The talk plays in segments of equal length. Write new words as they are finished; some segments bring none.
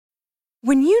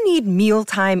When you need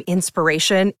mealtime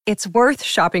inspiration, it's worth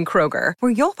shopping Kroger,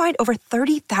 where you'll find over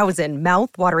 30,000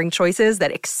 mouth-watering choices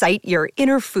that excite your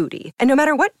inner foodie. And no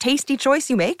matter what tasty choice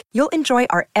you make, you'll enjoy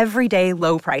our everyday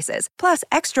low prices, plus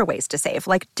extra ways to save,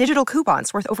 like digital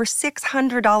coupons worth over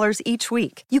 $600 each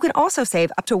week. You can also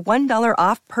save up to $1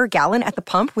 off per gallon at the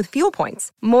pump with fuel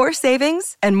points. More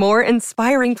savings and more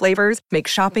inspiring flavors make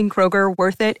shopping Kroger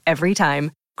worth it every time.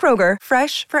 Kroger,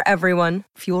 fresh for everyone.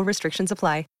 Fuel restrictions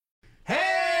apply.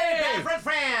 Hey,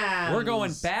 friends! We're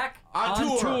going back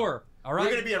on tour. All right.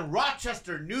 We're going to be in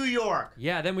Rochester, New York.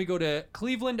 Yeah, then we go to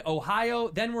Cleveland, Ohio.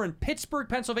 Then we're in Pittsburgh,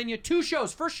 Pennsylvania. 2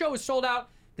 shows. First show is sold out.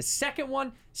 The second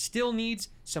one still needs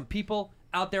some people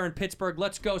out there in Pittsburgh.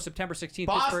 Let's go, September 16th,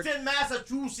 Boston, Pittsburgh.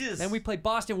 Massachusetts. Then we play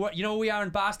Boston. You know what we are in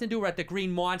Boston, dude? We're at the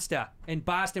Green Monster. In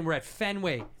Boston, we're at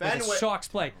Fenway. Where the Sox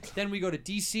play. Then we go to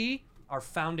D.C. Our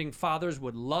founding fathers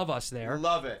would love us there.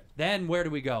 Love it. Then where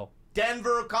do we go?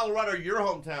 Denver, Colorado, your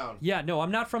hometown. Yeah, no,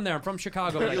 I'm not from there. I'm from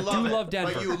Chicago, but I do love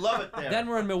Denver. But you love it there. Then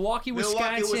we're in Milwaukee,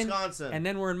 Wisconsin. And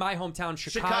then we're in my hometown,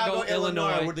 Chicago,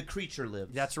 Illinois. Where the creature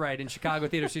lives. That's right, in Chicago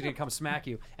Theater. She's going to come smack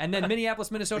you. And then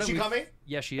Minneapolis, Minnesota. Is she coming?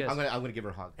 Yes, she is. I'm gonna give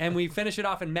her a hug. And we finish it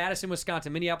off in Madison,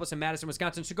 Wisconsin. Minneapolis and Madison,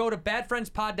 Wisconsin. So go to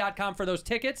badfriendspod.com for those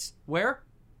tickets. Where?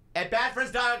 At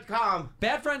badfriends.com.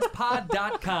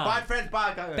 Badfriendspod.com.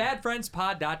 Badfriendspod.com.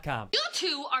 Badfriendspod.com. You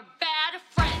two are bad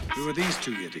friends. Who are these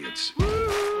 2 idiots? A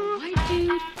white dude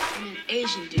and an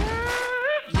Asian dude.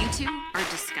 You two are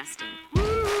disgusting.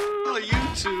 Well, you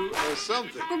 2 are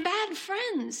something. We're bad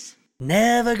friends.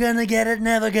 Never gonna get it,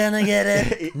 never gonna get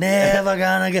it, never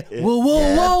gonna get it. Whoa,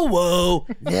 whoa, whoa, whoa.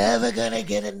 Never gonna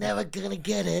get it, never gonna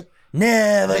get it,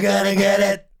 never gonna get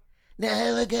it.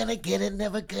 Never gonna get it,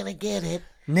 never gonna get it.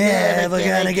 Never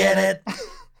gonna get it.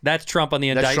 That's Trump on the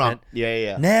indictment. That's Trump.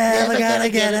 Yeah. Never gonna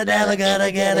get it, never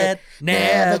gonna get it.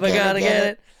 Never gonna get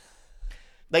it.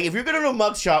 Like, if you're gonna do a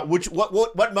mugshot,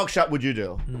 what mugshot would you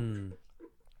do?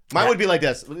 Mine would be like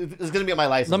this. It's gonna be on my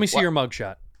license. Let me see your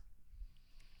mugshot.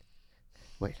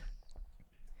 Wait.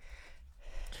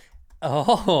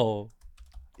 Oh.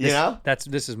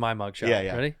 This is my mugshot.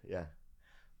 Yeah. Ready? Yeah.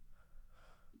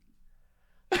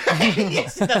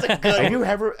 Yes, that's a good.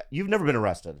 You've never been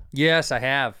arrested? Yes, I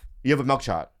have. You have a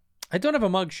mugshot. I don't have a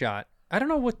mugshot. I don't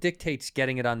know what dictates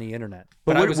getting it on the internet.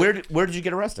 But where did you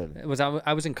get arrested?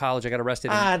 I was in college. I got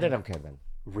arrested. I don't care then.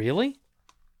 Really?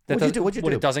 What'd you do?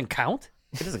 It doesn't count?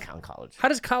 It doesn't count in college. How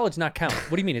does college not count?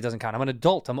 What do you mean it doesn't count? I'm an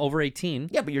adult. I'm over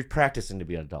 18. Yeah, but you're practicing to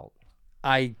be an adult.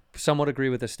 I somewhat agree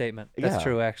with this statement. That's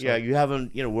true, actually. Yeah, you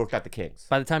haven't worked out the kinks.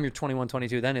 By the time you're 21,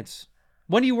 22, then it's...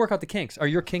 When do you work out the kinks? Are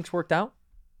your kinks worked out?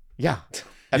 Yeah,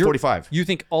 at 45. You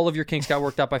think all of your kinks got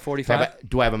worked out by 45?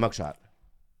 Do I have a mugshot?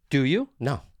 Do you?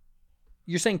 No.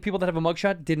 You're saying people that have a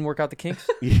mugshot didn't work out the kinks?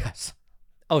 Yes.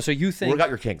 Oh, so you think... Work out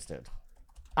your kinks, dude.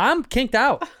 I'm kinked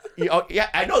out. Yeah,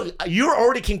 I know. You're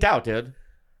already kinked out, dude.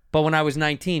 But when I was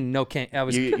 19, no kink. I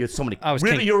was. You had so many.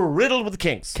 You were riddled with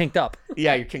kinks. Kinked up.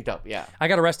 Yeah, you're kinked up. Yeah. I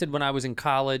got arrested when I was in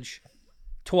college,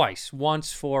 twice.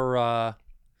 Once for. I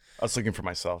was looking for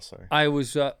myself. Sorry. I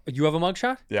was. You have a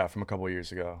mugshot? Yeah, from a couple of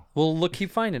years ago. Well, look, keep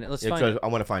finding it. Let's find it. I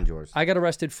want to find yours. I got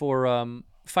arrested for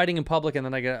fighting in public, and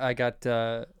then I got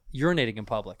urinating in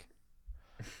public,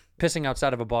 pissing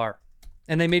outside of a bar,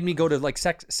 and they made me go to like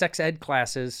sex ed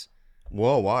classes.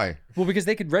 Whoa, why? Well, because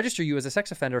they could register you as a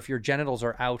sex offender if your genitals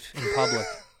are out in public.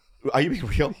 Are you being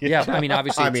real? Yeah, I mean,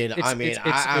 obviously.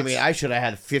 I should have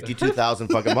had 52,000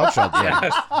 fucking mugshots.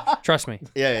 Yeah. Trust me.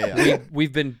 Yeah.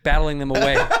 We've been battling them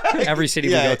away every city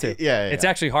we go to. Yeah. It's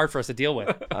actually hard for us to deal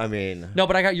with. I mean. No,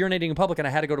 but I got urinating in public, and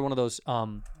I had to go to one of those.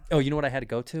 Oh, you know what I had to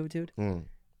go to, dude?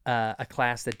 A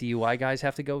class that DUI guys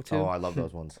have to go to. Oh, I love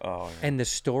those ones. Oh. Yeah. And the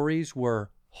stories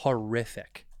were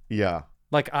horrific. Yeah.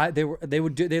 Like they'd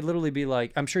literally be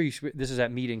like, I'm sure this is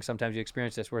at meetings. Sometimes you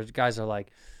experience this, where guys are like,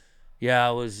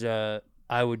 "Yeah,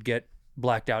 I would get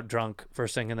blacked out drunk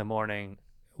first thing in the morning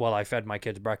while I fed my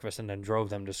kids breakfast and then drove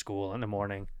them to school in the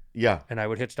morning. Yeah, and I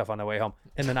would hit stuff on the way home.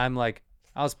 And then I'm like,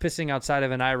 I was pissing outside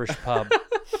of an Irish pub.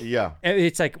 Yeah,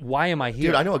 it's like, why am I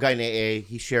here? Dude, I know a guy in AA.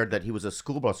 He shared that he was a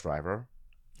school bus driver.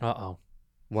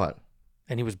 What?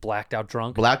 And he was blacked out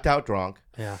drunk? Blacked out drunk.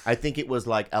 Yeah. I think it was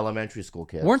like elementary school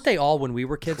kids. Weren't they all when we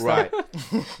were kids? Right.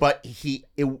 But he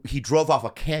drove off a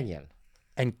canyon.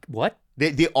 And what?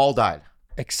 They all died.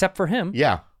 Except for him.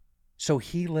 Yeah. So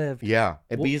he lived. Yeah.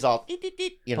 And B's all,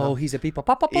 you know. Oh, he's a people.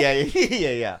 Pop, pop, pop. Yeah.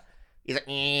 He's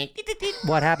like,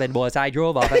 what happened was I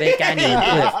drove off a big canyon.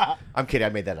 I'm kidding. I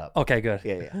made that up. Okay, good.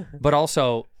 Yeah. But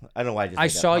also, I don't know why I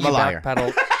saw you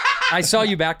backpedal. I saw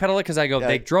you backpedal it because I go,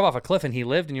 they drove off a cliff and he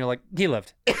lived, and you're like, he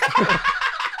lived.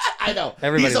 I know.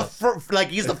 Everybody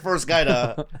He's the first guy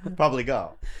to probably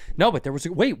go. No, but there was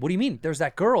wait. What do you mean? There's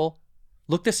that girl.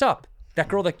 Look this up. That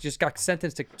girl that just got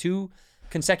sentenced to 2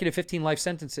 consecutive 15 life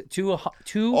sentences. Two.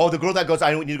 Oh, the girl that goes,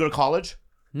 I need to go to college?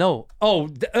 No. Oh,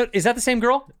 is that the same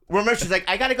girl? Remember, she's like,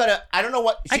 I gotta go to, I don't know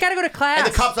what. I gotta go to class. And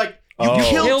the cop's like, you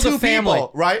killed 2 family.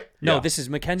 people, right? No, Yeah. this is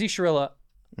Mackenzie Shirilla.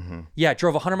 Yeah,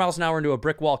 drove 100 miles an hour into a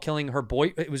brick wall, killing her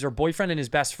boy. It was her boyfriend and his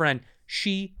best friend.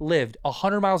 She lived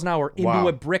 100 miles an hour into Wow.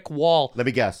 a brick wall. Let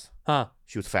me guess. Huh?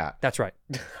 She was fat. That's right.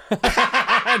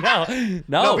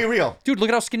 No, be real. dude. Look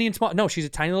at how skinny and small. No, she's a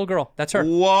tiny little girl. That's her.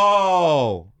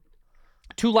 Whoa.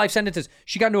 2 life sentences.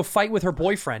 She got into a fight with her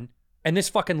boyfriend, and this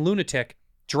fucking lunatic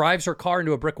drives her car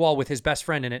into a brick wall with his best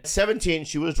friend in it. 17,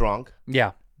 she was drunk.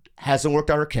 Yeah, Hasn't worked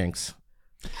out her kinks.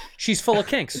 she's full of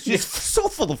kinks. She's so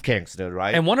full of kinks, dude,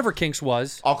 right? And one of her kinks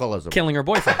was alcoholism. killing her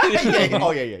boyfriend. Yeah.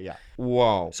 Oh, yeah.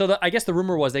 Whoa. So I guess the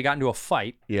rumor was they got into a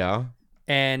fight, Yeah.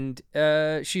 and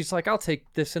she's like, "I'll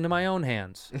take this into my own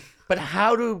hands." But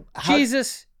how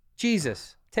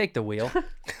Jesus, take the wheel.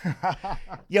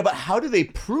 Yeah, but how do they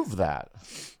prove that?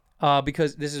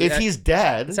 Because this is If he's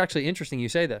dead, it's actually interesting you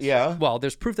say this. Yeah. Well,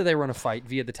 there's proof that they were in a fight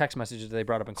via the text messages that they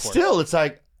brought up in court. still, it's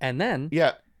like, And then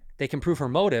yeah. they can prove her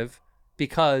motive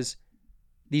because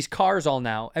these cars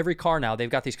every car now, they've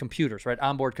got these computers, right?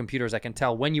 Onboard computers that can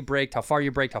tell when you braked, how far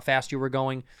you braked, how fast you were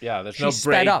going. Yeah, there's She no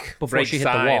sped brake, up before brake she hit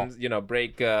the signs, wall.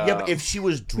 brake. Yeah, but if she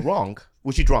was drunk,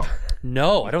 was she drunk?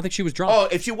 No, I don't think she was drunk. Oh,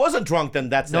 if she wasn't drunk, then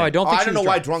that's No, it. I don't think I she don't know was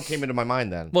why drunk. drunk came into my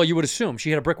mind then. Well, you would assume she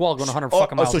hit a brick wall going 100 Oh,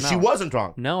 fucking miles so an she hour. wasn't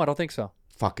drunk. No, I don't think so.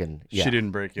 Fucking, yeah. She didn't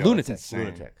break. Yo, Lunatic. that's insane.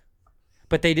 Lunatic.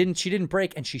 But she didn't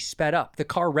brake and she sped up. The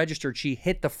car registered. She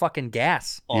hit the fucking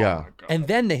gas. Oh Yeah. my God. And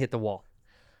then they hit the wall.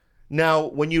 Now,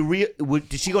 when you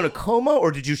did she go in a coma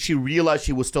or did she realize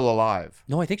she was still alive?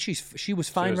 No, I think she was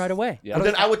fine right away. Yeah. But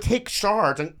then I would take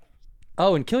shards and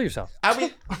Oh, and kill yourself.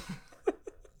 I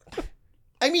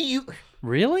mean, you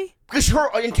Really? because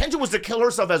her intention was to kill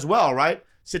herself as well, right?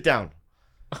 Sit down.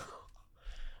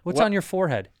 What's on your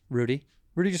forehead, Rudy?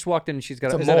 Rudy just walked in and she's got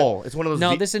It's a is that mole. It's one of those.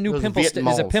 No, this is a new those pimple. Viet This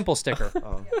is a moles. pimple sticker.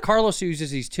 Carlos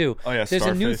uses these too. Oh, yeah, There's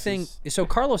star a new faces. thing. So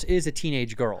Carlos is a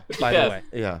teenage girl, by Yes. the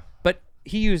way. Yeah. But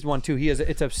he used one too. He has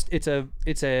it's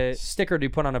a sticker to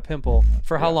put on a pimple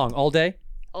for how long? All day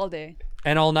All day.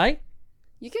 and all night?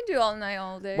 You can do all night,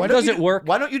 all day. Why Does don't it you- work?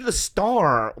 Why don't you do the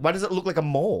star? Why does it look like a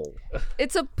mole?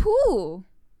 It's a poo.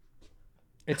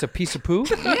 It's a piece of poo.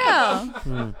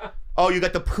 Yeah. Oh, you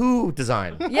got the poo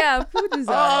design. Yeah, poo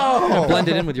design. Oh. Blend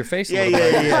it in with your face a Yeah, little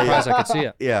bit. yeah, I'm yeah, surprised I could see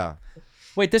it. Yeah.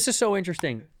 Wait, this is so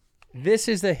interesting. This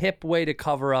is the hip way to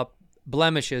cover up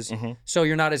blemishes, so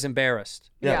you're not as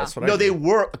embarrassed. Yeah, Yeah. that's what I No, do. they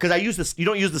work because I use this. You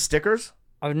don't use the stickers.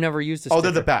 I've never used this. Oh,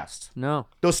 they're the best. No,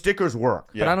 Those stickers work.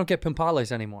 but I don't get pimpales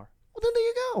anymore. Well, then there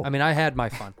you go. I mean, I had my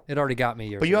fun. It already got me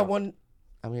years but you ago. have one.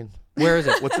 I mean, Where is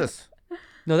it? what's this?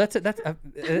 No, that's it.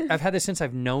 I've had this since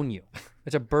I've known you.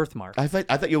 It's a birthmark. I thought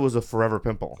it was a forever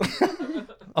pimple.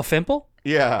 A fimple?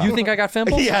 Yeah. You think I got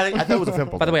pimples? Yeah, I thought it was a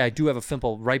pimple. By the way, I do have a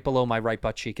pimple right below my right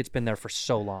butt cheek. It's been there for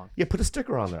so long. Yeah, put a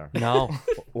sticker on there. No,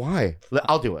 Why?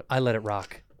 I'll do it. I let it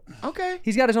rock. Okay.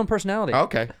 He's got his own personality.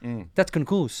 Okay. That's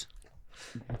Concus.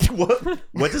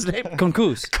 What's his name?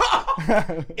 Concus.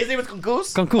 His name is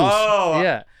Concus? Concus. Oh.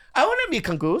 Yeah. I want to meet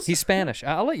Concus. He's Spanish.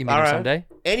 I'll let you meet All him right. someday.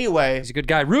 Anyway. He's a good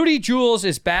guy. Rudy Jules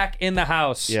is back in the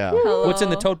house. Yeah. Hello. What's in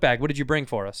the tote bag? What did you bring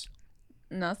for us?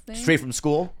 Nothing. Straight from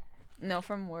school? No,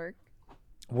 from work.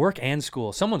 Work and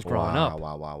school. Someone's growing Wow, up.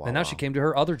 wow. And now she came to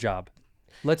her other job.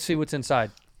 Let's see what's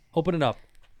inside. Open it up.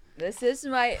 This is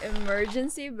my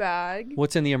emergency bag.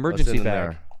 What's in the What's emergency in bag?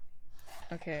 there?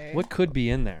 Okay. What could be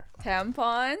in there?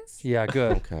 Tampons. Yeah,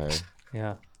 good. Okay.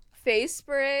 Yeah. Face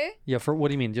spray. Yeah, for what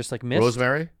do you mean? Just like mist?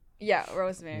 Rosemary? Yeah,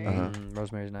 rosemary.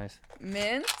 Rosemary's nice.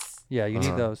 Mints. Yeah, you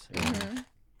need those.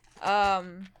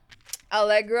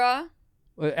 Allegra.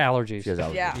 Allergies. She has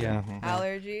allergies. Yeah. Yeah.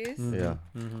 Allergies. Yeah.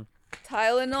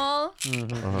 Tylenol.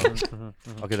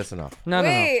 Okay, that's enough. No, Wait, no,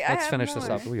 I no. Let's have finish this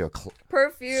more. up. What are you, a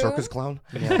Perfume. circus clown?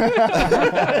 There's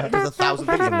 1,000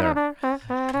 things in there.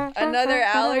 Another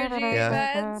allergy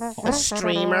Yeah. meds. A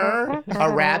streamer?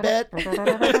 A rabbit?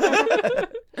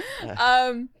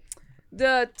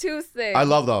 The tooth thing. I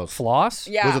love those. Floss?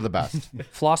 Yeah. Those are the best.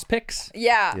 Floss picks?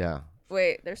 Yeah. Yeah.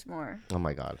 Wait, there's more. Oh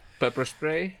my God. Pepper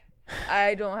spray.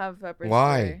 I don't have pepper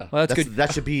Why? spray. Well, that's good.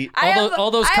 That should be. I have All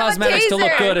those I have a cosmetics to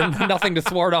look taser. good and nothing to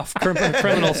thwart off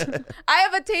criminals. I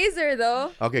have a taser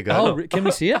though. Okay, good. Oh, can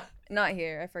we see it? Not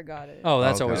here. I forgot it. Oh,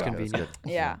 that's Okay, always okay, convenient.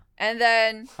 that's Yeah. And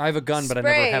then I have a gun, but I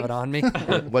never Spray. have it on me.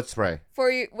 good. What spray?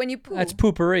 for you when you poo. That's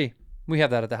poopery. We have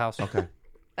that at the house. Okay.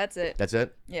 That's it. That's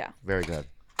it? Yeah. Very good.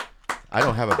 I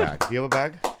don't have a bag. Do you have a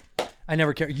bag? I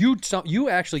never carry. You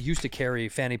actually used to carry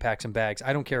fanny packs and bags.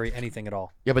 I don't carry anything at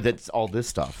all. Yeah, but that's all this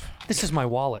stuff. This is my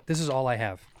wallet. This is all I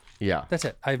have. Yeah. That's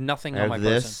it. I have nothing I on have my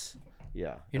this. person. Yeah.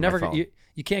 You're and my never phone.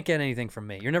 you can't get anything from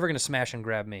me. You're never gonna smash and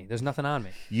grab me. There's nothing on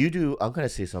me. You do. I'm gonna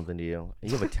say something to you.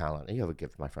 You have a talent. You have a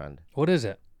gift, my friend. What is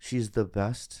it? She's the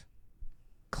best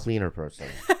cleaner person.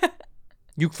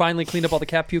 You finally cleaned up all the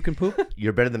cat puke and poop?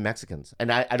 You're better than Mexicans,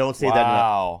 and I don't say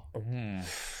Wow.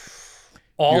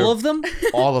 All of them?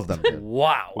 that. All of them. Dude.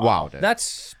 Wow. Wow, dude.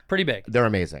 That's pretty big. They're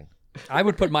amazing. I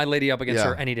would put my lady up against Yeah.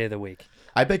 her any day of the week.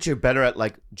 I bet you're better at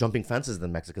like jumping fences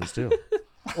than Mexicans too.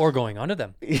 Or going under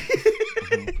them.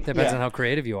 Depends on how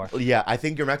creative you are. Yeah, I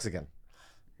think you're Mexican.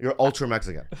 You're ultra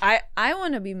Mexican. I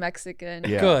want to be Mexican.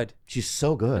 Yeah. Good. She's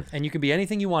so good. And you can be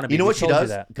anything you want to be. You know We what she told does?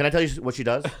 that. Can I tell you what she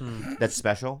does? That's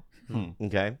special.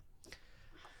 Okay.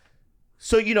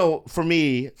 So for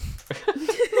me,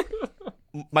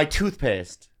 my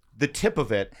toothpaste, the tip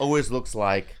of it always looks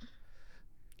like,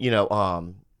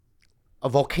 a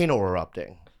volcano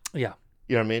erupting. Yeah.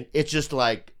 You know what I mean? It's just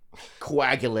like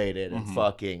coagulated and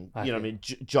fucking, you know what I mean,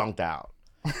 junked out.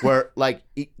 Where like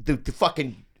the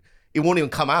fucking, it won't even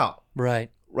come out. Right.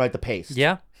 Right, the paste.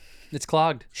 Yeah. It's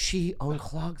clogged. She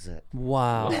unclogs it.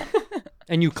 Wow.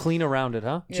 And you clean around it,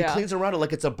 huh? She cleans around it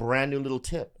like it's a brand new little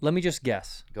tip. Let me just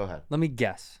guess. Go ahead. Let me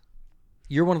guess.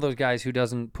 You're one of those guys who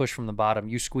doesn't push from the bottom.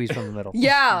 You squeeze from the middle.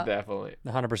 Yeah. Definitely.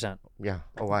 100%. Yeah.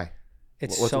 Oh, why?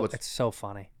 It's What's- it's so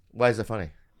funny. Why is it funny?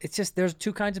 It's just there's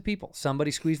two kinds of people. Somebody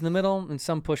squeeze in the middle and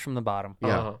some push from the bottom.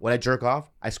 Yeah. When I jerk off,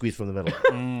 I squeeze from the middle.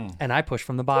 And I push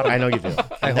from the bottom. I know you do.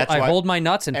 I That's why- hold my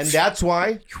nuts and that's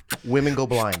why women go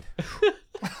blind.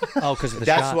 oh, because of the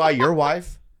That's shot. why your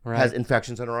wife Right. has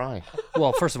infections in her eye.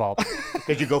 Well, first of all,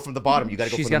 Because you go from the bottom, you got to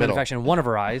go she's from got the an middle. infection in one of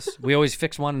her eyes. We always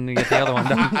fix one and you get the other one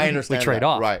done. I understand. We trade that.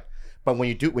 off. Right. But when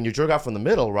you jerk off from the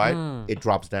middle, right, it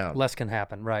drops down. Less can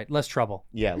happen. Right. Less trouble.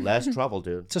 Yeah, less trouble,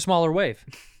 dude. It's a smaller wave.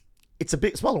 It's a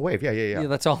big, smaller wave. Yeah. Yeah,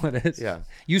 that's all it is. Yeah.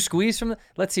 You squeeze from the.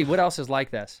 Let's see what else is like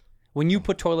this. When you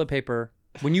put toilet paper,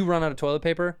 when you run out of toilet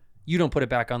paper, you don't put it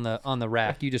back on the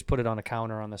rack. You just put it on a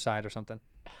counter on the side or something.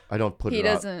 I don't put He it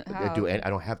out. doesn't have- I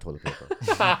don't have toilet paper.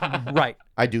 Right.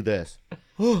 I do this.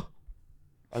 I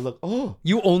look. Oh.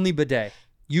 You only bidet.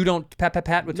 You don't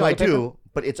pat with No, I toilet paper. do,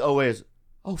 but it's always.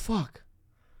 Oh fuck.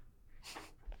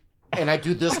 And I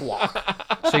do this walk.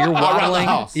 So you're Around the waddling.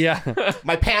 house. Yeah.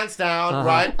 My pants down,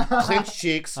 right? Clenched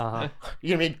cheeks. You know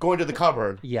what I mean? Going to the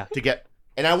cupboard. Yeah. To get,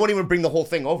 and I won't even bring the whole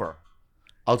thing over.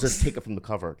 I'll just take it from the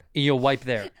cupboard. You'll wipe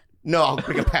there. No, I'll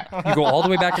bring it back. You go all the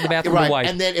way back to the bathroom to Right. wipe.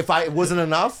 And then if it wasn't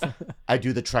enough, I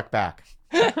do the trek back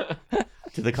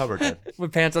to the cupboard. Then.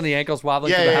 With pants on the ankles,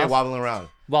 wobbling Yeah, to the yeah, house. wobbling around.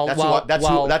 While- that's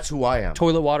while- that's who I am.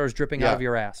 Toilet water is dripping out Yeah. of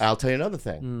your ass. I'll tell you another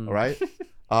thing. All right.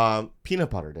 Peanut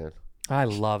butter, dude. I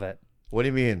love it. What do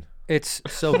you mean? It's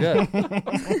so good.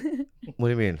 What do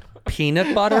you mean?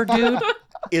 Peanut butter, dude.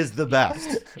 Is the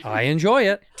best. I enjoy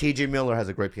it. TJ Miller has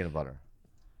a great peanut butter.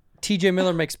 TJ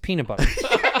Miller makes peanut butter.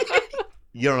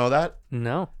 You don't know that?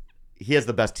 No. He has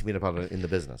the best peanut butter in the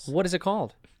business. What is it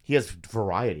called? He has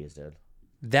varieties, dude.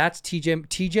 That's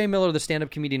TJ Miller, the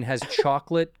stand-up comedian, has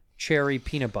chocolate cherry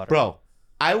peanut butter. Bro,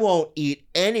 I won't eat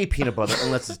any peanut butter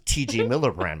unless it's TJ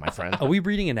Miller brand, my friend. Are we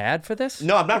reading an ad for this?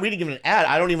 No, I'm not reading even an ad.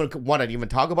 I don't even want to even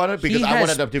talk about it because He I want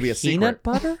has it to be a peanut secret.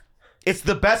 butter? It's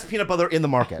the best peanut butter in the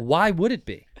market Why would it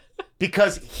be?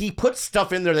 because he puts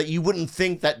stuff in there that you wouldn't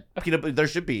think that peanut butter there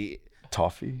should be,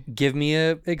 Toffee. Give me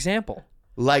an example.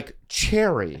 like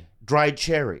dried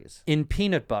cherries. In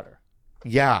peanut butter.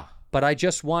 Yeah. But I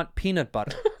just want peanut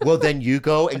butter. Well, then you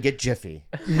go and get Jiffy.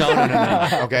 No.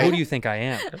 Okay. Who do you think I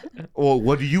am? Well,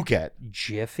 what do you get?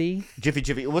 Jiffy?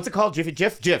 Jiffy. What's it called? Jiffy.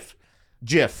 Jif.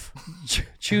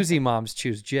 Choosy moms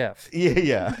choose Jeff.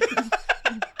 Yeah.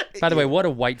 By the way, what a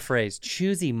white phrase.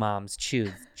 Choosy moms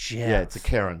choose Jeff. Yeah, it's a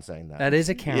Karen saying that. That is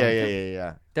a Karen.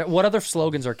 Yeah. What other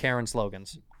slogans are Karen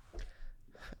slogans?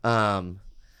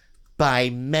 By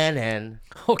Menon.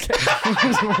 Okay.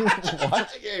 What?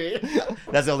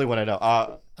 That's the only one I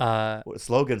know.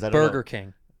 Slogans. I don't know. Burger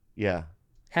King. Yeah.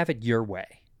 Have it your way.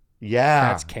 Yeah.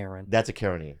 That's Karen. That's a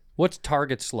Karen. What's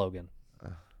Target's slogan?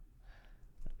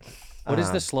 What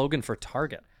is the slogan for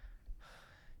Target?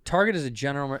 Target is a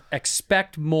general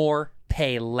expect more,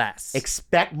 pay less.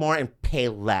 Expect more and pay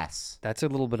less. That's a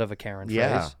little bit of a Karen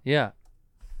Yeah. phrase. Yeah.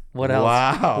 What else?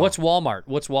 Wow. What's Walmart?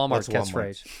 What's Walmart's What's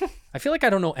Walmart? catchphrase? I feel like I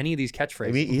don't know any of these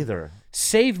catchphrases. Me either.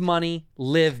 Save money,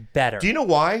 live better. Do you know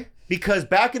why? Because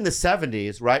back in the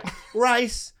 70s, right?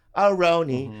 Rice, a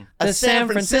Roni, a The San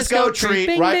Francisco treat,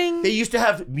 bing, right? bing. They used to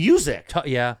have music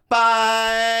Yeah.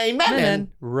 by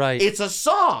Menon. Right. It's a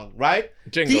song, right?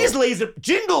 Jingle. These laser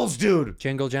jingles, dude.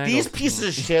 Jingle jangle. These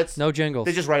pieces of shits. No jingles.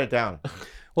 They just write it down.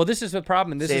 Well, this is the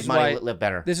problem. And this Save is money, why live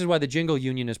better. This is why the jingle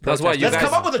union is That's protesting. why you Let's guys-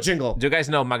 come up with a jingle. Do you guys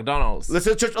know McDonald's? Let's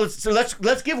give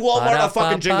Walmart a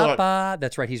fucking jingle. Ba-da-ba-ba-ba.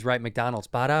 That's right. He's right. McDonald's.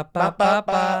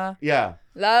 Ba-da-ba-ba-ba. Yeah.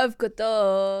 Love ko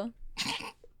to.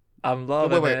 I'm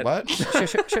loving Wait, it. what?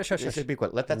 Shush, shush, shush, Just shush. be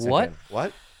quiet. Let that sink What? in.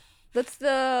 What? That's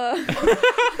the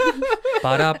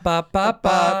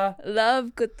Ba-da-ba-ba-ba.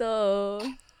 love ko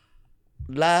to.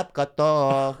 Lap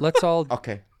kato. Let's all.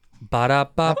 Okay.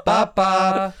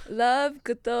 Ba-da-ba-ba-ba. Love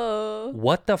ko to.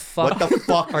 What the fuck? What the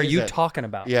fuck are is you it? talking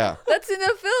about? Yeah. That's in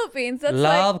the Philippines. That's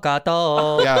Love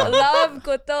gato. Yeah. like love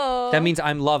ko to. That means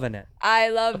I'm loving it. I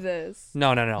love this.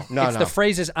 No. No, It's no. the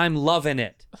phrase is I'm loving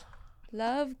it.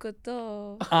 Love ko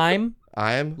to. I'm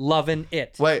I'm. loving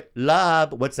it. Wait.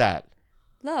 Love. What's that?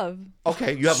 Love.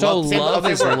 Okay. You have So love. Same love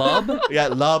same is word. love? Yeah.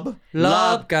 Love.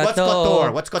 Love What's gato.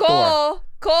 kotor? What's kotor?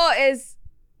 Ko is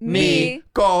me.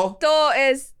 Go. To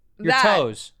is Your that.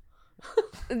 toes.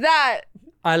 That.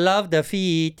 I love the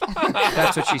feet.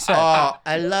 That's what she said. Oh,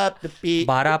 I love the beat.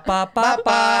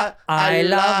 Ba-da-ba-ba-ba. I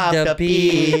love the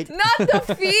beat. Not the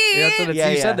feet. That's what Yeah,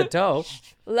 you yeah. said, the toe.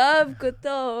 Love ko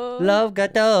to. Love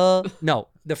gato. No,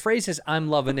 the phrase is I'm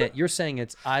loving it. You're saying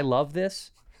it's I love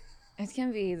this? It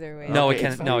can be either way. No, it Okay,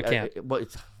 can't. it's No, it fine. can't.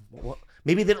 Well,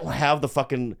 maybe they don't have the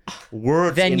fucking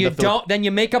words. Then in you the don't. Then you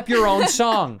make up your own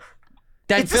song.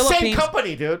 Then It's the same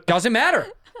company, dude. doesn't matter.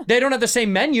 They don't have the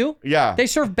same menu. Yeah. They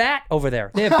serve bat over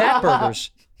there. They have bat burgers.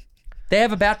 They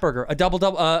have a bat burger, a double.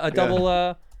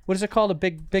 What is it called? A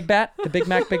big bat? The Big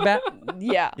Mac Big Bat?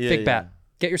 Yeah. Big bat.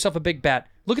 Get yourself a big bat.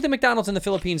 Look at the McDonald's in the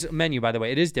Philippines menu, by the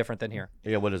way. It is different than here.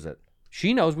 Yeah. What is it?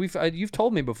 She knows. You've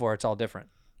told me before. It's all different.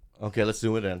 Okay, let's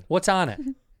do it then. What's on it?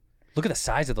 Look at the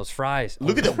size of those fries.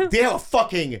 Look at them. They have a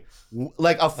fucking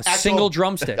like a actual, single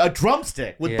drumstick. A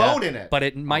drumstick with Yeah. bone in it. But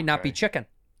it might not be chicken.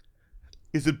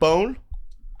 Is it bone?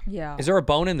 Yeah. Is there a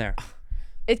bone in there?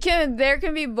 There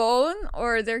can be bone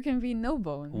or there can be no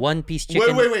bone. One piece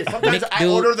chicken. Wait. Sometimes I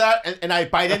McDo- order that and I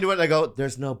bite into it and I go,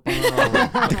 "There's no bone."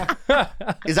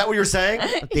 Is that what you're saying?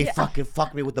 They fucking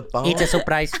fuck me with the bone. It's a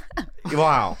surprise.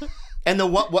 Wow. And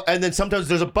then what? And then sometimes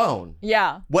there's a bone.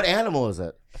 Yeah. What animal is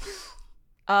it?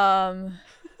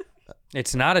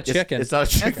 It's not a chicken. It's not a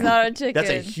chicken. It's not a chicken. That's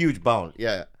a huge bone.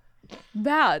 Yeah.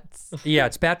 Bats. Yeah,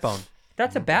 it's bat bone.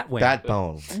 That's a bat wing. Bat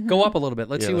bone. Go up a little bit.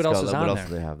 Let's see what else is on What there. else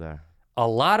do they have there? A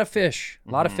lot of fish.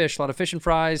 A lot of fish. A lot of fish and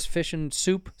fries. Fish and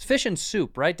soup. Fish and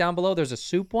soup. Right down below, there's a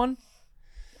soup one.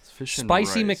 Fish and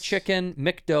Spicy rice. McChicken,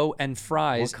 McDo, and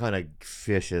fries. What kind of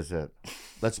fish is it?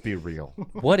 Let's be real.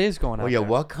 What is going on? Oh yeah, there?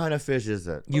 what kind of fish is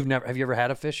it? Have you ever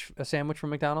had a sandwich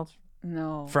from McDonald's?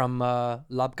 No. From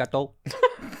Lab Gato?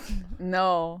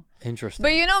 No. Interesting.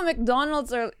 But you know,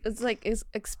 McDonald's it's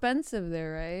expensive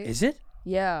there, right? Is it?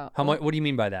 Yeah. How much? What do you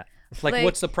mean by that? Like,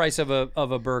 what's the price of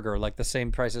a burger? Like the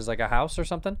same price as like a house or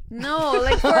something? No,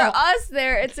 like for us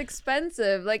there, it's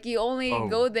expensive. Like you only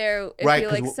go there if Right, you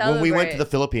like 'cause celebrate. when we went to the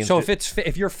Philippines, So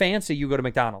if you're fancy, you go to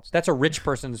McDonald's. That's a rich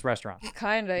person's restaurant.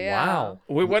 Kinda, yeah. Wow.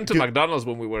 We went to McDonald's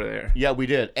when we were there. yeah, we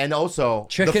did, and also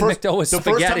Chicken the first, McDo with the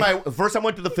first time spaghetti. first time I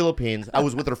went to the Philippines, I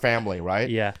was with her family, right?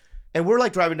 Yeah. And we're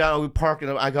like driving down, and we park,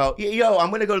 and I go, "Yo,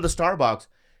 I'm gonna go to the Starbucks,"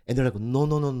 and they're like,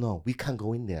 "No, we can't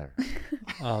go in there."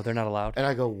 Oh, they're not allowed. And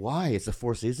I go, "Why? It's the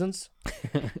Four Seasons."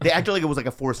 They acted like it was like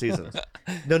a Four Seasons.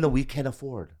 No, we can't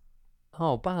afford.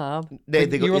 Oh, Bob. They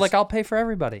But go, you were "It's- like, I'll pay for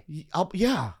everybody.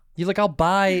 Yeah, You're like, I'll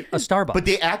buy a Starbucks. but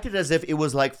they acted as if it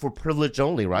was like for privilege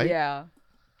only, right? Yeah.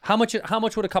 How much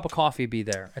would a cup of coffee be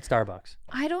there at Starbucks?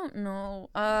 I don't know.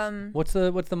 What's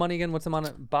the money again? What's the money?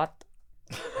 Baht?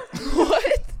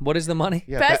 What? What is the money?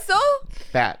 Yeah, Peso?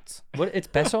 bats. What? It's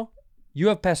peso? You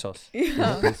have pesos.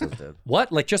 Yeah. Pesos, dude.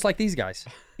 What? Like just like these guys?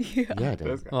 Yeah,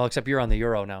 dude. Well, except you're on the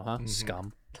euro now, huh?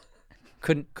 Scum.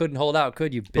 Couldn't hold out,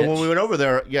 could you, bitch? But when we went over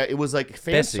there, yeah, it was like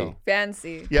fancy. Peso.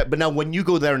 Fancy. Yeah, but now when you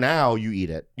go there now, you eat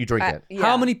it, you drink it. Yeah.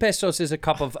 How many pesos is a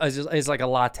cup of is like a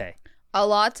latte? A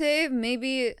latte,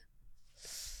 maybe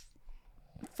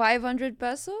 500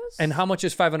 pesos? And how much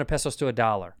is 500 pesos to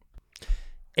 $1?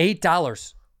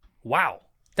 $8. Wow,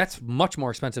 that's much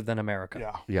more expensive than America.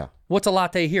 Yeah. Yeah, What's a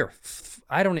latte here?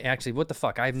 I don't actually. What the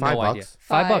fuck? I have $5. no idea.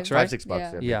 $5, right? $5-6. Yeah.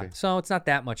 Yeah, Yeah. maybe. So it's not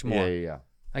that much more. Yeah.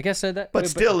 I guess that. But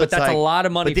still, but it's that's like, a lot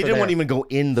of money. But they for didn't want to there. even go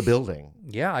in the building.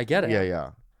 Yeah, I get it.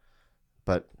 Yeah.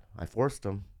 But I forced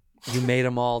them, You made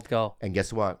them all go. and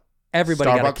guess what? Everybody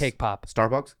got a Starbucks- cake pop.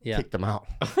 Starbucks Yeah. kicked them out.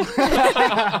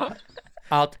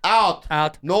 Out.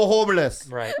 Out. No homeless.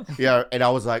 Right. Yeah, and I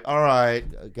was like, all right,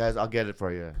 guys, I'll get it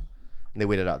for you. And they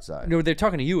waited outside. No, they're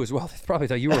talking to you as well. They probably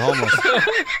thought you were homeless.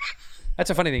 That's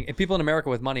a funny thing. And people in America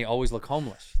with money always look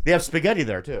homeless. They have spaghetti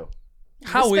there too.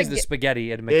 How is the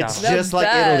spaghetti at McDonald's? It's just like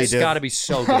Italy, It's dude. got to be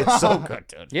so good. It's so good,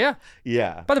 dude. Yeah.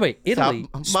 Yeah. By the way, Italy,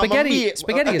 Mamma spaghetti mia.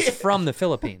 is from the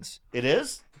Philippines. It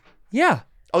is? Yeah.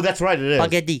 Oh, that's right. It is.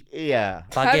 Spaghetti. Yeah.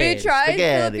 Have you tried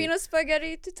Spaghetti. Filipino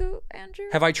spaghetti too, Andrew?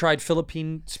 Have I tried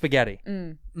Philippine spaghetti?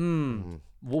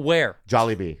 Where?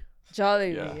 Jollibee.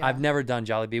 Jollibee. I've never done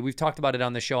Jollibee. We've talked about it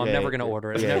on the show. I'm Yeah, never yeah, going to yeah.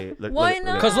 order it. Yeah, yeah. Why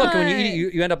not? Because look, when you eat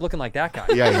it, you end up looking like that guy.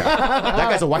 Yeah, yeah. That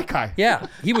guy's a white guy. Yeah,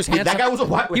 he was handsome. That guy was a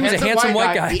white. He was a handsome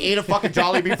white guy. He ate a fucking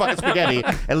Jollibee fucking spaghetti,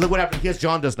 and look what happened. He has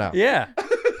jaundice now. Yeah.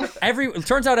 It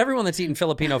turns out everyone that's eating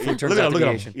Filipino food turns out to be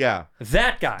Asian. Yeah.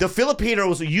 That guy. The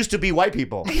Filipinos used to be white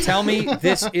people. Tell me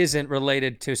this isn't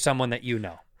related to someone that you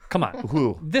know. Come on.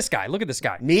 Who? This guy. Look at this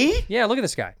guy. Me? Yeah, look at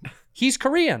this guy. He's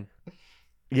Korean.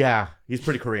 Yeah, he's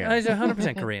pretty Korean. He's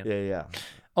 100% Korean. Yeah.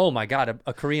 Oh my God,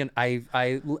 a Korean. I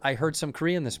heard some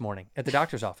Korean this morning at the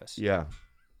doctor's office. Yeah.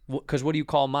 Because what do you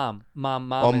call mom?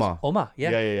 Mom Oma. is Oma. Yeah.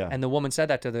 Yeah. And the woman said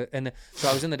that to so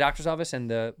I was in the doctor's office, and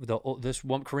this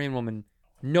one Korean woman,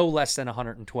 no less than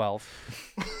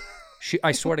 112.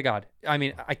 I swear to God. I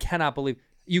mean, I cannot believe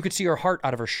you could see her heart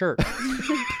out of her shirt.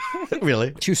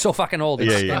 Really? She was so fucking old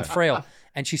and, Yeah. and frail,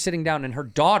 and she's sitting down, and her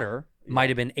daughter might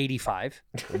have been 85.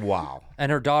 Wow.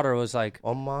 And her daughter was like,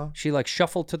 Oma. she like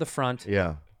shuffled to the front.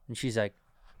 Yeah. And she's like,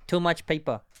 too much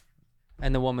paper.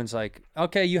 And the woman's like,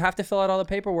 okay, you have to fill out all the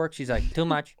paperwork. She's like, too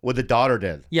much. What the daughter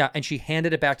did. Yeah, and she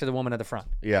handed it back to the woman at the front.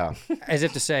 Yeah. As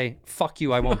if to say, fuck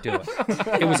you, I won't do it.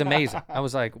 It was amazing. I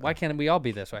was like, why can't we all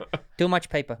be this way? Too much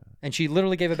paper. And she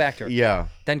literally gave it back to her. Yeah.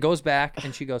 Then goes back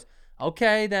and she goes,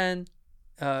 okay, then,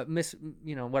 Miss,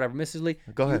 whatever, Mrs. Lee.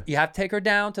 Go ahead. You have to take her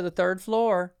down to the 3rd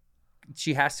floor.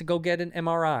 She has to go get an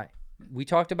MRI. We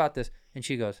talked about this. And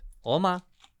she goes, Oma.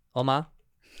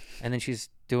 And then she's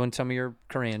doing some of your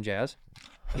Korean jazz,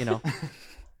 This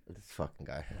fucking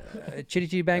guy. Chitty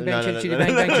chitty bang No, bang, no, chitty no, chitty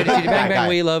bang no. bang, chitty chitty bang Guy. bang,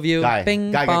 we love you. Guy.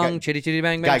 Bing Guy. bong, chitty chitty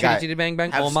bang bang, Guy. chitty chitty bang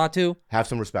bang, Have Oma too. Have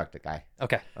some respect, guy.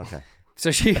 Okay. Okay.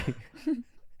 So she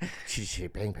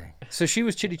Bang bang. so she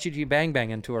was chitty chitty bang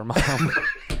banging to her mom.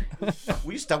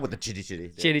 We stuck with the chitty chitty.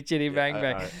 Chitty chitty bang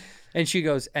bang. And she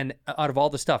goes, and out of all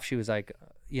the stuff, she was like,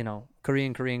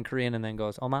 Korean, and then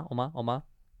goes, Oma,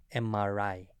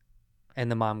 MRI. And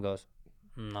the mom goes,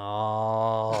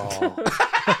 no.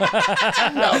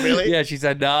 No, really? Yeah, she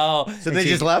said no. So And they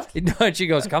just left? No, and she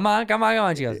goes, come on.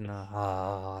 She goes,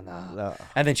 no.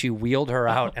 And then she wheeled her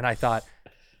out, and I thought,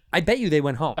 I bet you they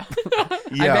went home. I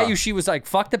bet you she was like,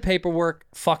 fuck the paperwork,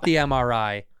 fuck the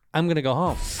MRI. I'm going to go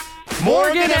home.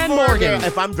 Morgan and Morgan.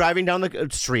 If I'm driving down the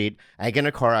street, I get in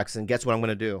a car accident, guess what I'm going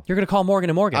to do? You're going to call Morgan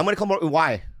and Morgan. I'm going to call Morgan.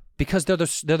 Why? Because they're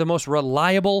the most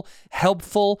reliable,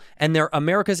 helpful, and they're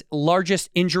America's largest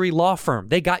injury law firm.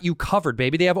 They got you covered,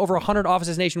 baby. They have over 100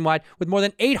 offices nationwide with more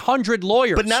than 800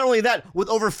 lawyers. But not only that, with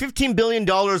over $15 billion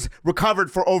recovered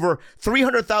for over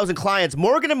 300,000 clients,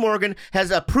 Morgan & Morgan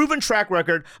has a proven track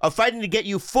record of fighting to get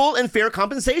you full and fair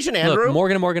compensation, Andrew. Look,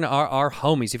 Morgan & Morgan are our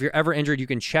homies. If you're ever injured, you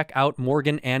can check out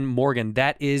Morgan & Morgan.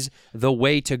 That is the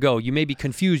way to go. You may be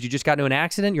confused. You just got into an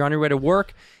accident. You're on your way to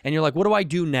work, and you're like, what do I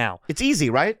do now? It's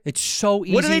easy, right? It's so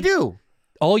easy. What do they do?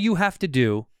 All you have to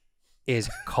do is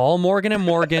call Morgan &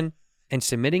 Morgan, and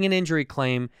submitting an injury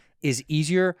claim is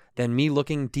easier than me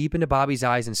looking deep into Bobby's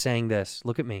eyes and saying this.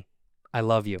 Look at me. I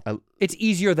love you. It's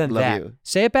easier than love that. you.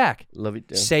 Say it back. Love you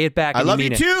too. Say it back. I and love you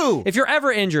mean it. too. If you're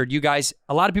ever injured, you guys,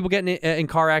 a lot of people get in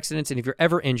car accidents, and if you're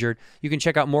ever injured, you can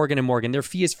check out Morgan & Morgan. Their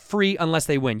fee is free unless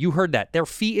they win. You heard that. Their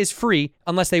fee is free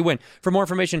unless they win. For more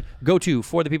information, go to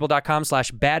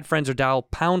forthepeople.com/badfriends or dial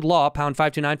 #law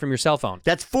 #529 from your cell phone.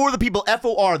 That's for the people,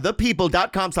 FOR,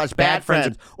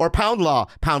 thepeople.com/badfriends or #law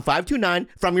 #529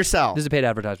 from your cell. This is a paid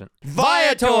advertisement.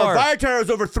 Viator has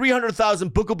over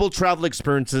 300,000 bookable travel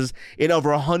experiences in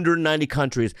over 190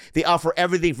 countries. They offer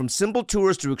everything from simple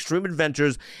tours to extreme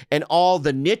adventures and all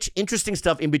the niche, interesting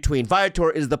stuff in between.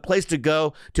 Viator is the place to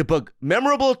go to book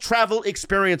memorable travel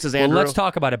experiences, Andrew. Well, let's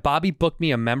talk about it. Bobby booked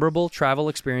me a memorable travel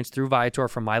experience through Viator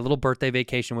for my little birthday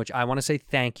vacation, which I want to say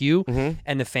thank you.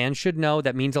 And the fans should know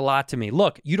that means a lot to me.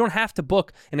 Look, you don't have to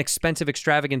book an expensive,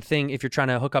 extravagant thing if you're trying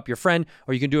to hook up your friend,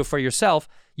 or you can do it for yourself.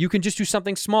 You can just do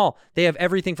something small. They have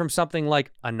everything from something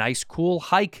like a nice, cool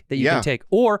hike that you can take,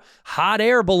 or hot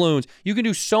air balloons. You can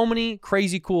do so many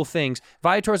crazy, cool things.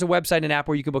 Viator is a website and app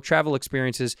where you can book travel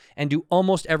experiences and do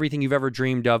almost everything you've ever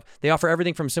dreamed of. They offer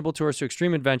everything from simple tours to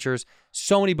extreme adventures,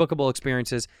 so many bookable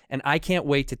experiences, and I can't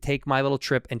wait to take my little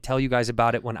trip and tell you guys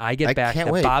about it when I get back. can't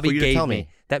That wait Bobby for you to gave tell me. me.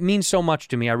 That means so much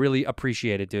to me. I really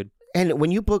appreciate it, dude. And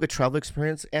when you book a travel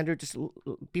experience, Andrew, just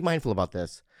be mindful about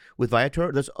this. With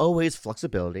Viator, there's always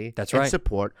flexibility That's and right.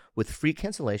 support with free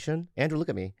cancellation. Andrew, look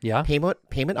at me. Yeah.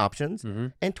 Payment options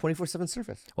and 24/7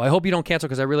 service. Well, I hope you don't cancel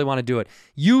because I really want to do it.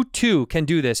 You too can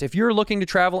do this. If you're looking to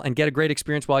travel and get a great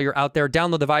experience while you're out there,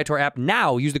 download the Viator app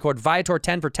now. Use the code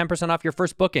Viator10 for 10% off your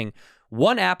first booking.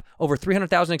 One app, over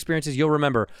 300,000 experiences you'll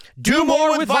remember. Do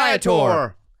more with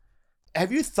Viator.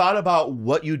 Have you thought about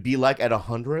what you'd be like at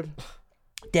 100?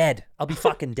 Dead. I'll be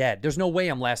fucking dead. There's no way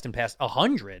I'm lasting past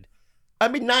 100. I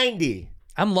mean, 90.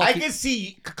 I'm lucky. I can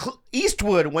see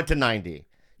Eastwood went to 90.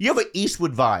 You have an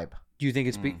Eastwood vibe. Do you think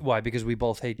it's why? Because we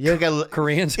both hate You got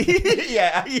Koreans?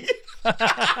 yeah.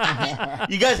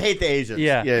 You guys hate the Asians.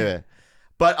 Yeah.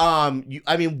 But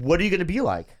I mean, what are you going to be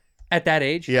like? At that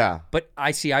age? Yeah. But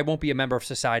I won't be a member of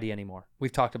society anymore.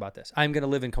 We've talked about this. I'm going to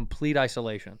live in complete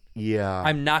isolation. Yeah.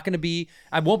 I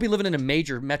won't be living in a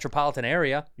major metropolitan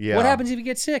area. Yeah. What happens if you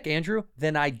get sick, Andrew?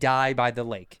 Then I die by the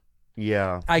lake.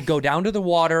 Yeah. I go down to the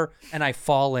water and I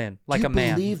fall in like a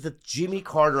man. Do you believe that Jimmy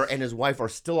Carter and his wife are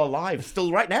still alive,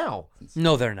 still right now?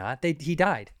 No, they're not. He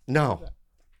died. No.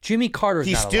 Jimmy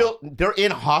Carter's not alive. They're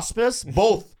in hospice.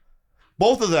 Both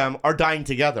of them are dying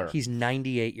together. He's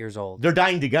 98 years old. They're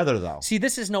dying together, though. See,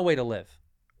 this is no way to live.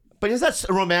 But is that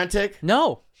romantic?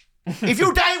 No. If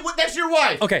you're dying, that's your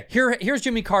wife. Okay, here's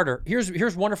Jimmy Carter.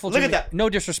 Here's wonderful Jimmy. Look at that. No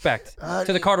disrespect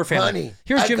to the Carter family. Honey,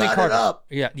 here's I Jimmy got Carter. it up.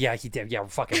 Yeah, he did. Yeah,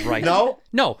 fucking right. No?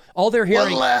 No. All they're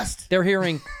hearing. One last. They're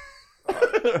hearing.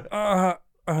 And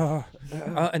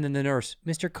then the nurse,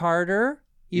 Mr. Carter,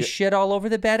 you shit all over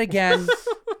the bed again.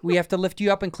 We have to lift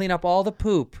you up and clean up all the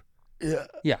poop. Yeah.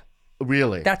 Yeah.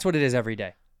 Really? That's what it is every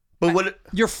day. But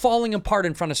you're falling apart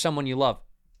in front of someone you love.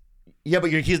 Yeah,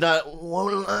 but he's not.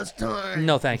 One last time.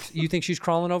 No thanks. You think she's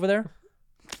crawling over there?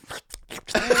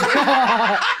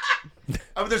 I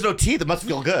mean, there's no teeth. It must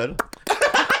feel good.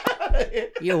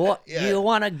 You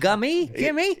want a gummy,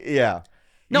 Jimmy? Yeah.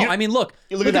 No, I mean, look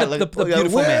at at that. the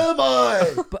beautiful Where man. am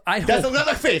I? But I That's don't.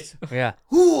 another face. Yeah.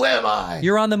 Who am I?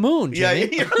 You're on the moon, Yeah,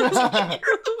 Jimmy.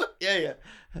 yeah.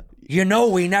 You know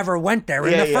we never went there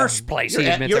in the first place. You're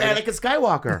Anakin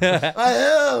Skywalker. I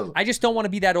am. I just don't want to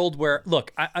be that old where,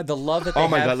 look, the love that they have.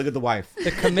 Oh my God, look at the wife.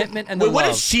 The commitment and the Wait, what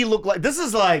love. does she look like? This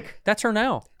is like. That's her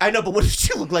now. I know, but what did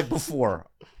she look like before?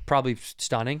 Probably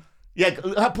stunning. Yeah,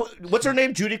 what's her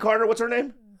name? Judy Carter? What's her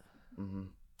name?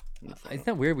 Isn't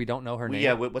that weird we don't know her name?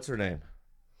 Yeah, what's her name?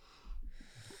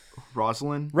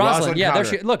 Rosalind? Rosalind, yeah, there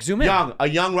Carter. she. Look, zoom in. A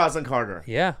young Rosalind Carter.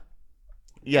 Yeah.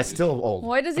 Yeah, still old.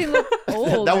 Why does he look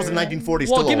old? That was in 1940.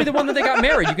 Well, still give me old. the one that they got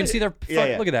married. You can see their.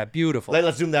 Yeah. Look at that, beautiful.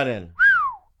 Let's zoom that in.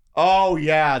 Oh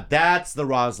yeah, that's the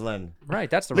Rosalind. Right,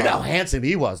 that's the. Look how Rosalind. handsome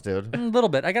he was, dude. A little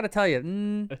bit. I got to tell you.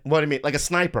 What do you mean, like a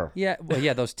sniper? Yeah, well,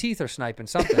 yeah, those teeth are sniping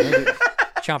something.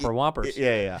 Chomper whompers.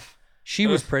 Yeah. She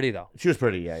was pretty though. She was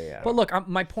pretty. Yeah. But look,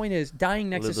 my point is, dying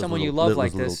next to Those someone little- you love those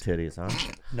like little this. titties, huh?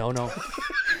 No.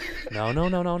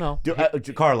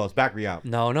 Carlos, back me up.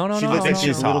 No. She looks like no,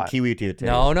 she's no. little Kiwi titties.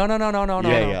 No.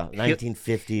 Yeah.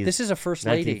 1950s. This is a first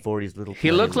lady. 1940s little.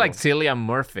 He looks like Cillian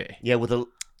Murphy. Yeah, with a.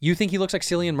 You think he looks like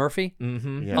Cillian Murphy?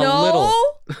 Mm-hmm. Yeah. No. A little.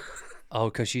 Oh,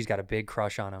 because she's got a big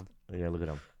crush on him. Yeah, look at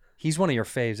him. He's one of your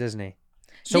faves, isn't he?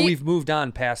 So we've moved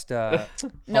on past No, all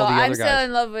the I'm other still guys.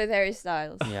 in love with Harry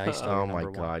Styles. Yeah, he's still Oh number my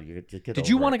one. God! You get Did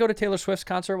you over want to it. go to Taylor Swift's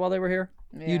concert while they were here?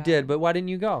 You Yeah. did, but why didn't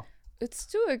you go? It's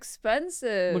too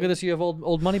expensive. Look at this. You have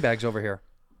old money bags over here.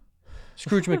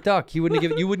 Scrooge McDuck. You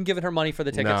wouldn't give her money for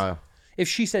the tickets. No. If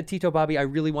she said, Tito Bobby, I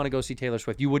really want to go see Taylor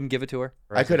Swift, you wouldn't give it to her?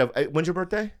 I could have. When's your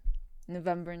birthday?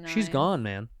 November 9th. She's gone,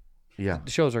 man. Yeah.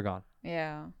 The shows are gone.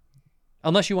 Yeah.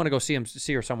 Unless you want to go see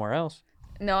her somewhere else.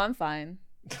 No, I'm fine.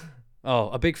 Oh,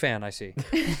 a big fan, I see.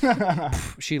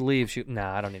 She leaves.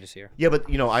 Nah, I don't need to see her. Yeah, but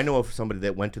I know of somebody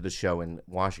that went to the show in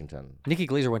Washington. Nikki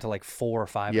Glaser went to like 4 or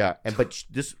 5. Yeah, but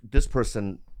this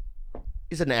person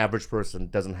is an average person,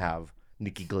 doesn't have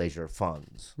Nikki Glaser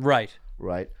funds, Right.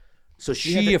 So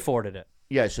She afforded it.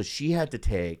 Yeah, so she had to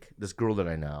take, this girl that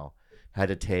I know had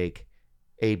to take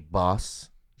a bus.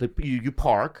 You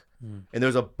park, and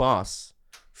there's a bus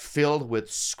filled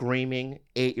with screaming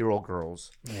 8-year-old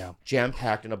girls. Yeah.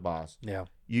 Jam-packed in a bus. Yeah.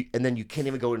 And then you can't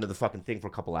even go into the fucking thing for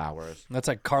a couple hours. That's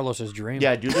like Carlos's dream.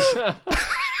 Yeah, dude.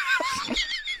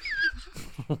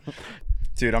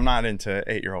 Dude, I'm not into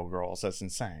 8-year-old girls. That's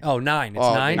insane. Oh, 9. It's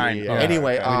Oh, 9? Nine. yeah. Oh,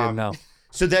 Anyway, okay. We didn't know.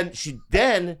 So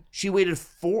then she waited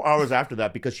 4 hours after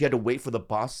that because she had to wait for the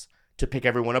bus to pick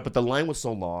everyone up. But the line was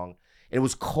so long and it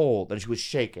was cold and she was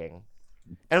shaking.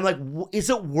 And I'm like, is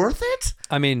it worth it?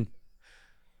 I mean,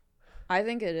 I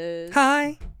think it is.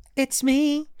 hi, it's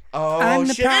me. Oh, I'm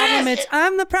the shit. problem.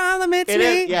 I'm the problem. It's It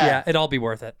me. is, yeah. it'd all be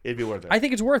worth it. It'd be worth it. I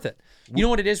think it's worth it. You know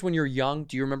what it is when you're young?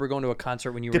 Do you remember going to a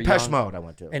concert when you were Depeche young? Mode I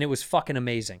went to. And it was fucking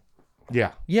amazing.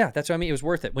 Yeah. Yeah, that's what I mean. It was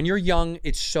worth it. When you're young,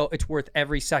 it's worth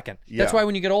every second. That's Yeah. why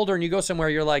when you get older and you go somewhere,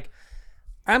 you're like,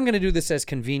 I'm gonna do this as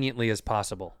conveniently as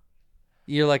possible.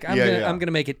 You're like, I'm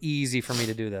gonna make it easy for me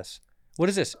to do this. What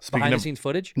is this? Behind the scenes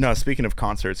footage? No, speaking of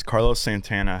concerts, Carlos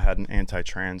Santana had an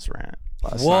anti-trans rant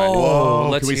last night. Whoa,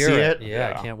 let's can we hear see it. it?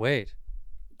 Yeah, I can't wait.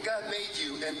 God made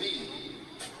you and me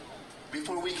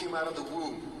before we came out of the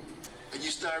womb. And you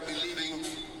start believing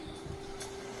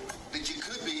that you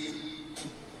could be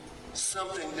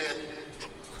something that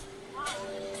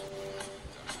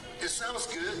it sounds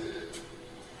good,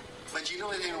 but you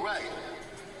know it ain't right.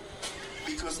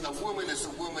 Because a woman is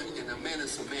a woman and a man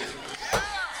is a man.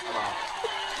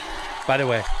 By the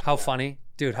way, how funny?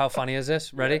 Dude, how funny is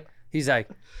this? Ready? He's like,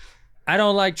 I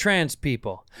don't like trans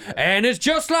people. And it's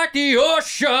just like the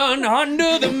ocean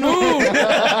under the moon.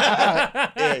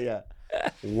 Yeah.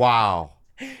 Wow.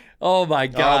 Oh my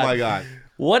God. Oh my God.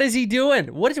 What is he doing?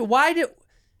 Why?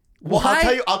 Well,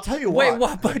 I'll tell you why. Wait,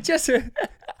 what? But just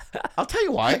I'll tell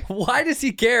you why. why does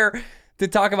he care to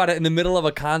talk about it in the middle of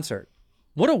a concert?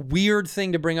 What a weird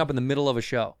thing to bring up in the middle of a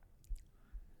show.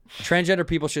 Transgender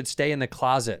people should stay in the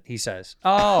closet, he says.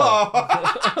 Oh.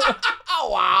 Oh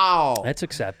wow. That's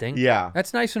accepting. Yeah.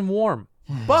 That's nice and warm.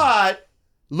 But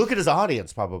look at his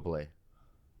audience, probably.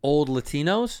 Old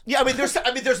Latinos? Yeah, I mean, there's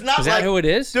not Is that who it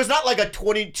is? There's not like a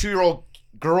 22-year-old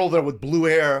girl there with blue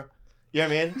hair. You know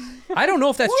what I mean? I don't know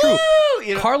if that's true.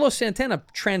 You know? Carlos Santana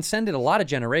transcended a lot of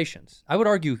generations. I would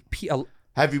argue.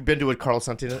 Have you been to a Carlos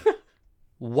Santana?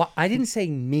 I didn't say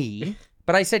me,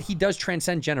 but I said he does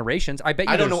transcend generations. I bet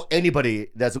you. I don't know anybody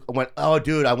that's went. Oh,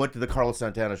 dude, I went to the Carlos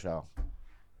Santana show.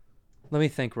 Let me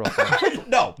think real quick.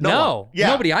 No. Yeah.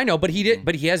 Nobody I know, but he did.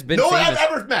 But he has been. No one famous.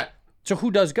 I've ever met. So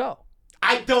who does go?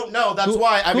 I don't know. That's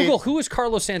why. I Google mean, who is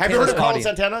Carlos Santana? have you heard of Carlos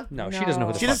Santana? No, she doesn't know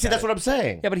who the She fuck doesn't see. that That's is. what I'm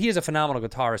saying. Yeah, but he is a phenomenal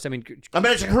guitarist. I mean,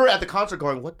 Imagine her at the concert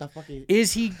going, "What the fuck?"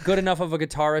 Is he good enough of a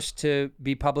guitarist to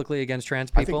be publicly against trans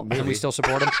people? And we still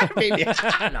support him? Maybe.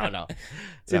 No.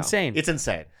 It's insane. It's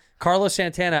insane. Carlos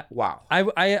Santana. Wow.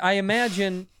 I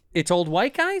imagine it's old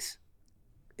white guys.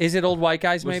 Is it old white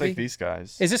guys? Looks Maybe like these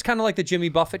guys. Is this kind of like the Jimmy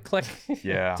Buffett clique?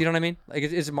 Yeah. Do you know what I mean? Like,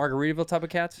 is it Margaritaville type of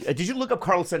cats? Did you look up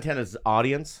Carlos Santana's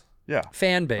audience? Yeah.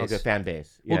 Fan base. Okay, fan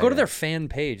base. Well, go to their fan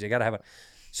page. They got to have it.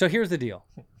 So here's the deal.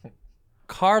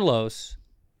 Carlos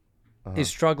is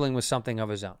struggling with something of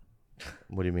his own.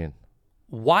 What do you mean?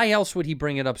 Why else would he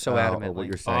bring it up so adamantly? What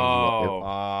you're saying?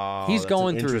 He's that's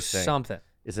going through interesting. something.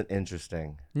 Isn't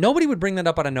interesting. Nobody would bring that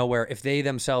up out of nowhere if they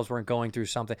themselves weren't going through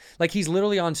something. Like, he's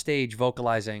literally on stage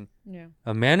vocalizing,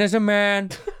 a man is a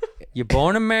man. You're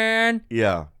born a man.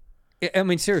 Yeah. I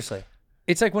mean, seriously.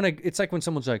 It's like when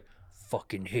someone's like,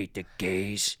 fucking hate the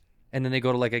gays. And then they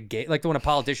go to like a gay, like when a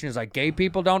politician is like, gay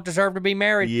people don't deserve to be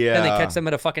married. Yeah. Then they catch them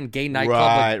at a fucking gay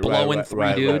nightclub blowing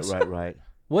three dudes. Right.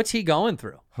 What's he going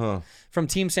through? Huh. From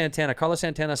Team Santana, Carlos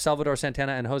Santana, Salvador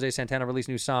Santana, and Jose Santana released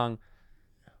new song.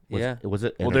 Was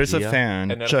it? Well, there's a fan,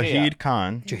 Shahid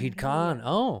Khan. Shahid Khan.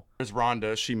 Oh. There's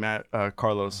Rhonda. She met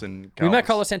Carlos in Galveston. We met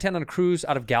Carlos Santana on a cruise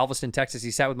out of Galveston, Texas.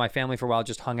 He sat with my family for a while,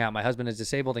 just hung out. My husband is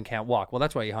disabled and can't walk. Well,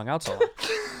 that's why he hung out so long.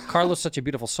 Carlos, such a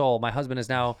beautiful soul. My husband is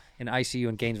now in ICU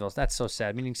in Gainesville. That's so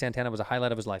sad. Meeting Santana was a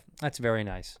highlight of his life. That's very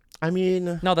nice. I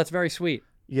mean, no, that's very sweet.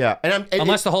 Yeah,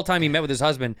 unless the whole time he met with his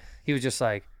husband, he was just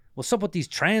like, "What's up with these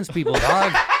trans people,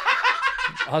 dog?"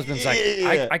 Husband's like,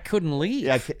 I couldn't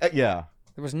leave. Yeah.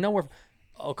 There was nowhere.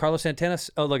 Oh, Carlos Santana.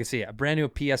 Oh, look, see, a brand new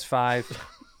PS5.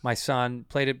 My son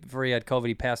played it before he had COVID.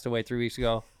 He passed away 3 weeks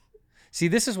ago. See,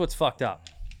 this is what's fucked up.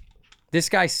 This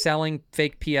guy selling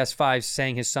fake PS5s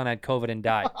saying his son had COVID and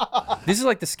died. This is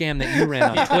like the scam that you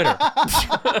ran on Twitter.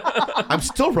 I'm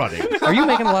still running. Are you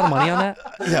making a lot of money on that?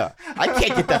 Yeah. I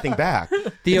can't get that thing back.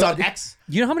 It's on X.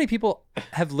 You know how many people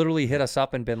have literally hit us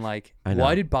up and been like,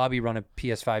 why did Bobby run a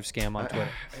PS5 scam on Twitter?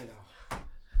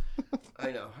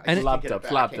 I know. Flopped up.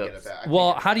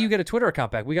 Well, how do you get a Twitter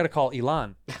account back? We got to call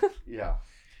Elon. Yeah.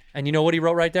 And you know what he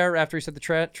wrote right there after he said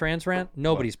the trans rant?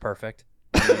 Nobody's perfect.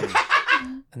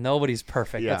 Nobody's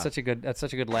perfect. Yeah. That's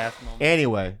such a good laugh moment.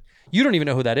 Anyway, you don't even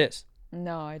know who that is.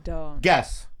 No, I don't.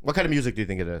 Guess. What kind of music do you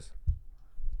think it is?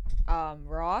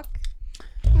 Rock?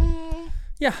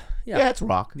 Yeah. Yeah, it's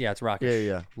rock. Yeah, it's rock.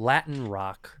 Yeah. Latin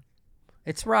rock.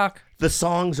 It's rock. The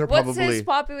songs are What's probably...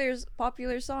 his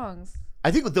popular songs? I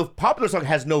think the popular song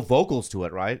has no vocals to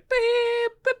it, right?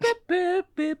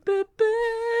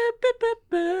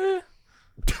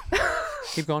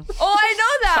 Keep going. Oh, I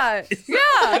know that.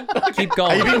 Yeah. Keep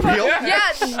going. Are you being real?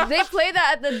 Yeah, they play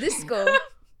that at the disco.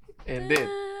 Indeed.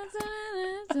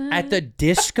 At the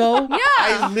disco? Yeah.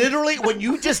 I literally, when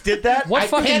you just did that, What I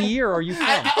fucking can't- year are you from?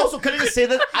 I also couldn't just say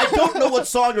that. I don't know what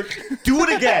song. Do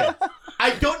it again.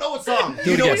 I don't know what song.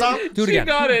 Do you know what song? Do it again.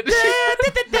 got it.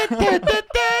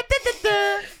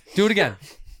 Do it again.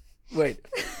 Wait.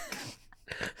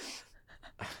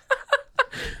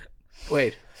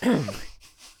 Wait.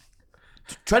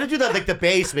 Try to do that like the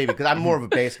bass, maybe, because I'm more of a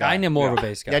bass guy. I am more of a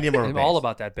bass guy. Yeah, I need more of a I'm bass. all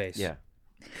about that bass. Yeah.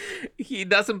 He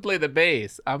doesn't play the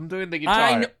bass. I'm doing the guitar.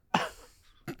 I know.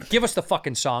 Give us the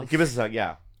fucking song. Give us a song,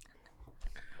 yeah.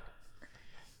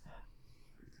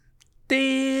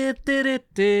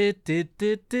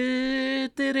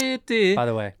 By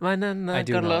the way, I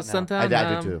do know it now.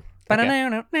 I do too.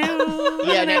 Yeah,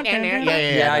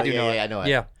 Yeah, I do know it. Yeah, I know it.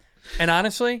 Yeah. And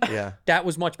honestly, Yeah. that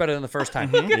was much better than the first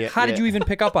time. Yeah, How did yeah. you even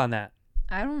pick up on that?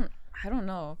 I don't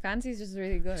know. Fancy's just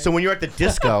really good. So when you're at the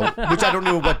disco, which I don't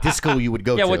know what disco you would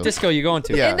go Yeah, to. what disco are you going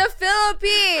to? Yeah. in the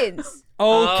Philippines. Okay.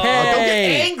 Oh, don't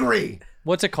get angry.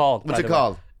 What's it called? What's by it the way?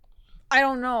 called? I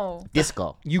don't know.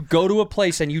 Disco. You go to a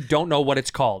place and you don't know what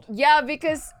it's called Yeah,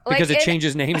 because like because it in-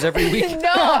 changes names every week.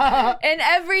 No, in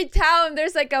every town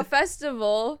there's like a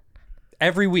festival.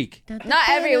 Every week. Not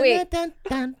every week.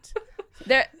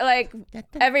 There like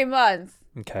every month.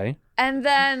 Okay. And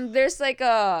then there's like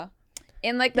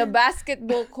in like the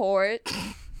basketball court.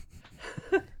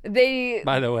 They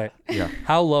By the way, Yeah.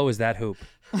 how low is that hoop?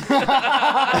 There's no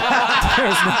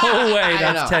way know.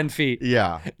 that's 10 feet.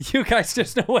 Yeah. You guys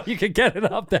just know way you could get it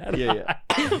up that Yeah.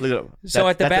 Look at him. So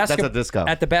at the that's a disco.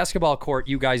 at the basketball court,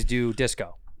 you guys do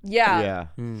disco. yeah.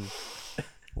 Yeah.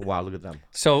 Wow, look at them.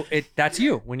 So that's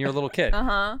you when you're a little kid.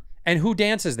 Uh-huh. And who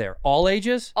dances there? All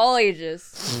ages? All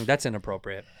ages. That's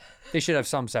inappropriate. They should have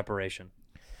some separation.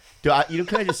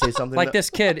 Can I just say something? Like this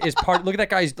kid is part. Look at that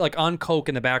guy's like on coke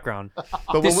in the background.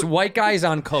 But This when, white guy's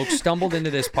on coke stumbled into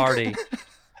this party.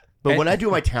 when I do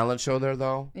my talent show there,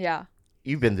 though, Yeah.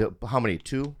 you've been to how many?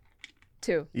 2?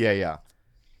 2. Yeah.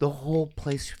 The whole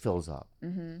place fills up.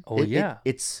 Oh yeah,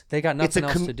 It's they got it's a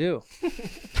nothing else to do.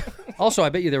 Also, I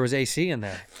bet you there was AC in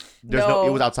there. There's No.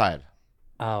 it was outside.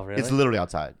 Oh really? It's literally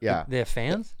outside. Yeah. They have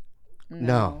fans.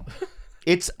 No.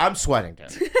 I'm sweating,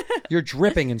 dude. You're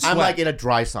dripping in sweat. I'm like in a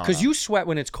dry sauna. because you sweat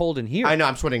when it's cold in here. I know.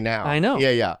 I'm sweating now. I know.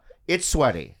 Yeah. It's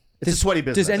sweaty. It's a sweaty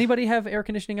business. Does anybody have air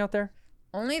conditioning out there?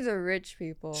 Only the rich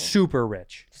people. Super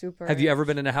rich. Super. Have you rich. ever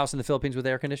been in a house in the Philippines with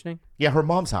air conditioning? Yeah, her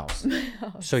mom's house.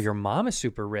 So your mom is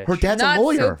super rich. Her dad's Not a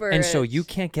lawyer. super and so rich. you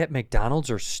can't get McDonald's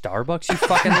or Starbucks, you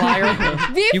fucking liar.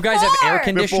 You guys have air Before.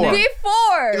 conditioning?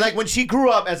 Before. Like when she grew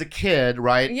up as a kid,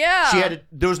 right? Yeah.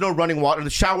 There was no running water. The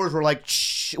showers were like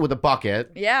with a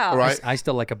bucket. Yeah. Right. I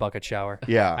still like a bucket shower.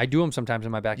 Yeah. I do them sometimes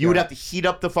in my backyard. You would have to heat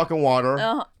up the fucking water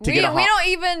to we get a hot. don't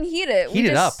even heat it. heat we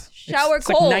it up. just Shower it's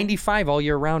cold. like 95 all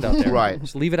year round out there. Right.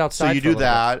 Just leave it outside. So you for a do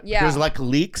little that. Yeah. There's like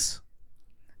leaks.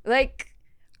 Like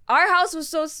our house was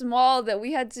so small that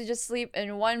we had to just sleep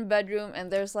in one bedroom,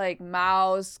 and there's like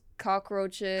mouse,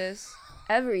 cockroaches,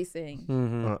 everything.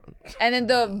 Mm-hmm. And then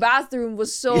the bathroom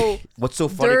was so What's so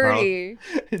funny, Carl? dirty.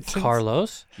 bit.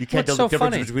 Carlos? You can't What's tell so the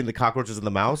difference funny? between the cockroaches and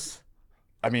the mouse.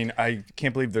 I mean, I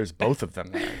can't believe there's both of them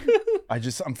there.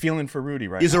 I'm feeling for Rudy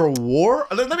right Is now. there a war?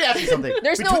 Let me ask you something.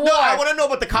 There's no No, I war. want to know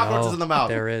about the cockroaches No, and the mouse.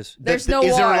 there is. There's no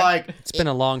Is there war. like It's been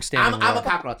a long standing I'm a war.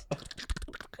 cockroach?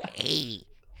 Hey,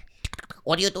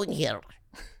 what are you doing here?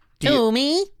 To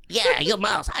me? Yeah, you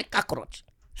mouse, I cockroach.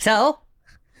 So?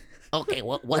 Okay,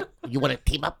 what? You want to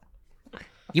team up?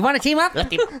 You want to team up? Let's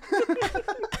team up.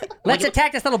 Let's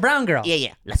attack this little brown girl.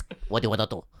 Yeah. Let's. What do you want to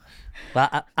do?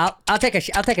 Well, I'll take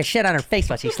a shit on her face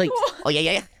while she sleeps. Oh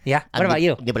yeah. Yeah. What about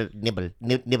you? Nibble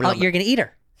Oh, on you're gonna eat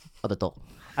her the toe.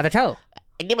 on the toe.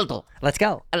 Nibble toe. Let's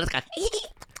go. Let's go.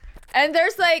 And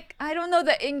there's like, I don't know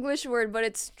the English word, but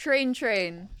it's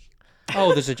train.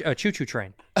 Oh, there's a choo-choo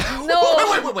train.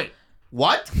 No, Wait.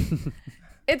 What?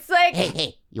 it's like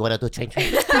Hey, you want to do train?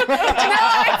 no, it's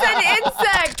an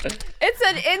insect. It's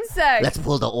an insect. Let's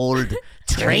pull the old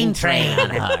train on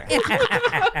her.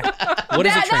 What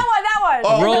is a train? That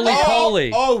one.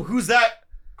 Roly-poly. Oh, who's that?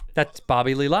 That's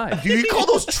Bobby Lee Live. Do you call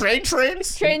those trains?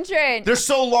 Train. They're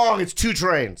so long. It's 2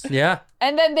 trains. Yeah.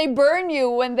 And then they burn you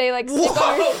when they like stick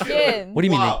on your skin. What do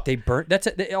you Wow. mean they burn?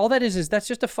 All that is that's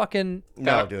just a fucking.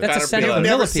 No, dude. That's a You've centipede.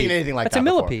 never seen anything like That's that a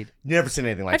before. millipede. Never seen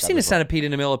anything like I've that seen a before. centipede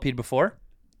and a millipede before.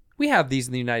 We have these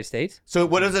in the United States. So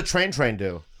what does a train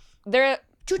do? They're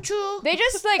Choo-choo. they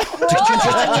just like crawl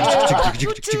on you.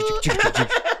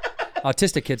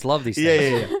 Autistic kids love these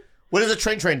things. Yeah. What does a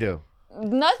train do?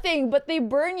 Nothing, but they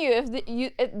burn you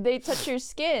if they touch your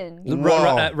skin.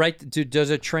 Whoa. Right? Does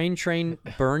a train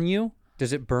burn you?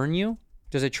 Does it burn you?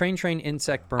 Does a train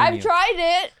insect burn you? I've tried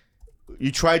it.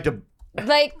 You tried to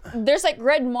Like there's like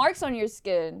red marks on your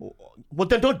skin. Well,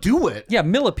 then don't do it. Yeah,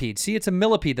 millipede. See, it's a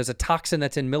millipede. There's a toxin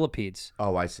that's in millipedes.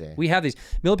 Oh, I see. We have these.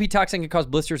 Millipede toxin can cause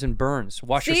blisters and burns.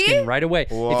 Wash your See? skin right away.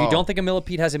 Whoa. If you don't think a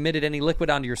millipede has emitted any liquid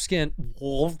onto your skin,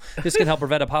 this can help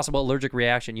prevent a possible allergic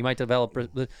reaction. You might develop.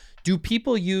 Do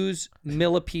people use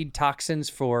millipede toxins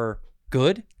for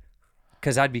good?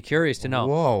 Because I'd be curious to know.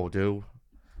 Whoa, dude.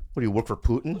 What do you work for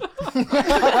Putin?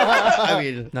 I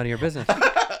mean, None of your business.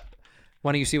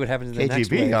 Why don't you see what happens in the next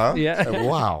KGB, wave? huh? Yeah.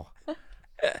 Wow.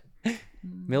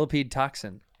 Millipede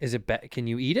toxin. Is it? Can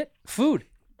you eat it? Food.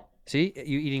 See,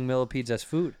 you eating millipedes as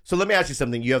food. So let me ask you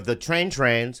something. You have the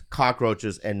trains,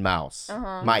 cockroaches, and mouse.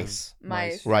 Mice.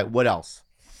 Mice. Right. What else?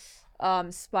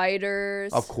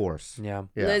 Spiders. Of course. Yeah.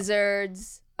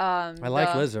 Lizards. I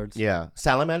like lizards. Yeah.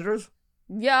 Salamanders?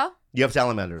 Yeah. You have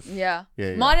salamanders. Yeah.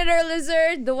 Yeah. Monitor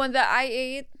lizard, the one that I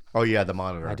ate. Oh, yeah, the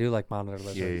monitor. I do like monitor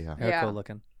lizards. Yeah. They're Yeah. cool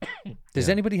looking. Does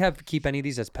anybody keep any of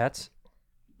these as pets?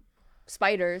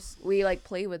 Spiders. We like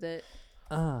play with it.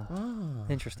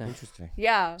 Interesting. Interesting.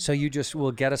 Yeah. So you just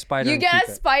will get a spider. You and get keep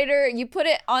a it. spider, you put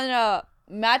it on a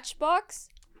matchbox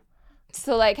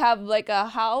to like have like a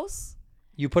house.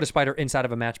 You put a spider inside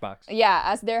of a matchbox. Yeah,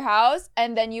 as their house,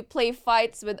 and then you play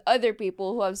fights with other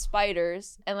people who have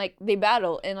spiders, and like they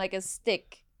battle in like a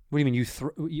stick. What do you mean you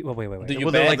throw? Wait. Do you Well,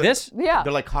 they're bet like this? Yeah.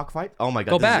 They're like cockfight? Oh, my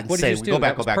God. Go this back. Is What did you insane. just do? Go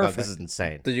back, That go was back. This perfect. is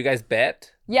insane. Did you guys bet?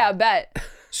 Yeah, bet.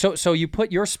 So you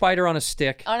put your spider on a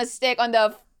stick. On a stick on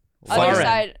the Far other end.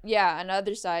 side. Yeah, on the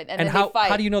other side. And then how they fight.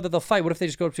 how do you know that they'll fight? What if they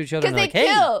just go up to each other Because and they they're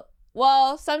like, hey? kill.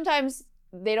 Well, sometimes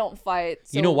they don't fight.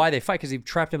 So. You know why they fight? Because you've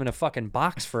trapped them in a fucking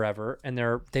box forever, and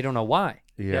they don't know why.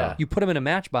 Yeah. You put them in a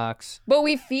matchbox. But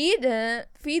we feed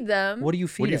them. What do you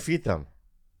feed? What do you it? feed them?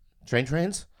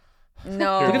 Trains?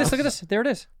 No. Look at this. Look at this. There it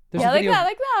is. There's Yeah, a like video. that,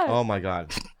 like that. Oh, my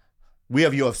God. We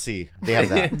have UFC. They have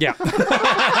that. Yeah.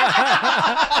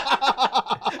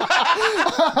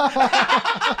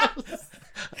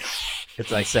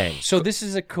 It's insane. So this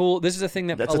is a thing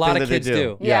that That's a a lot thing of that they kids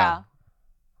do. Yeah.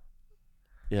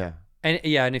 Yeah.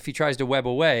 And if he tries to web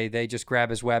away, they just grab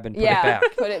his web and put Yeah, it back.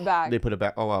 put it back They put it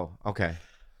back. Oh, wow. Okay.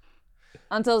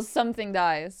 until something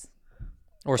dies.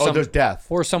 Or Oh, there's death.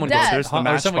 or someone Death. gets There's the or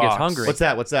someone gets matchbox. hungry. What's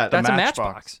that? What's that? That's a matchbox.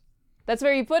 matchbox. That's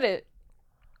where you put it.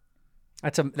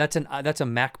 That's a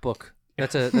MacBook.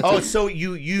 That's a Oh, so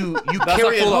you That's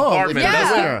carry a it full home. apartment. If you're the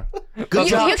Yeah. winner. Good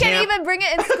job, You can champ. even bring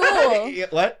it in school. Yeah,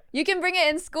 what? You can bring it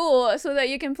in school so that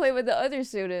you can play with the other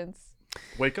students.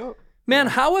 Wake up. man.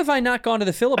 How have I not gone to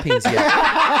the Philippines yet?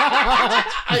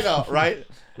 I know, right?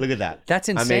 Look at that. That's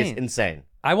insane. Amazing. Insane.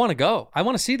 I want to go. I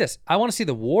want to see this. I want to see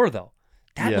the war though.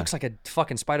 That Yeah. looks like a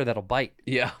fucking spider that'll bite.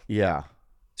 Yeah. Yeah.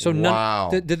 So Wow.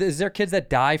 is there kids that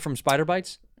die from spider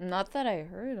bites? Not that I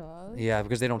heard of. Yeah,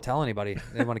 because they don't tell anybody.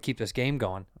 They want to keep this game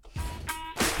going.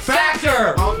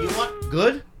 Factor. Oh, you want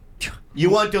good? You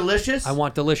want delicious? I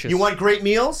want delicious. You want great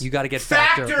meals? You got to get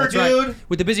Factor. That's right. dude.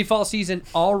 With the busy fall season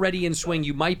already in swing,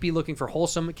 you might be looking for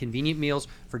wholesome, convenient meals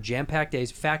for jam-packed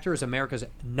days. Factor is America's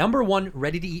 #1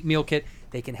 ready-to-eat meal kit.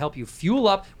 They can help you fuel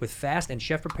up with fast and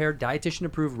chef-prepared,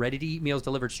 dietitian-approved, ready-to-eat meals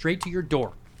delivered straight to your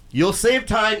door. You'll save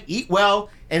time, eat well,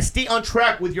 and stay on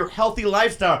track with your healthy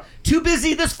lifestyle. Too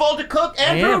busy this fall to cook,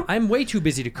 Andrew? I'm way too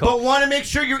busy to cook. But want to make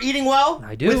sure you're eating well?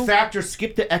 I do. With Factor,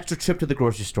 skip the extra trip to the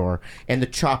grocery store and the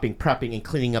chopping, prepping, and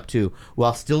cleaning up too,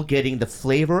 while still getting the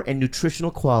flavor and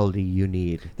nutritional quality you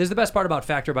need. This is the best part about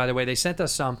Factor, by the way. They sent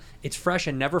us some. It's fresh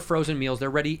and never frozen meals. They're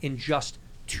ready in just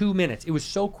 2 minutes. It was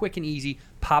so quick and easy.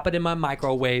 Pop it in my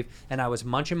microwave, and I was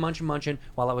munching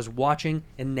while I was watching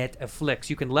Netflix.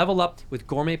 You can level up with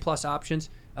Gourmet Plus options,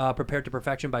 prepared to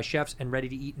perfection by chefs and ready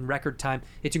to eat in record time.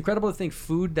 It's incredible to think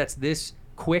food that's this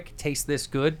quick tastes this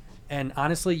good. And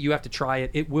honestly, you have to try it.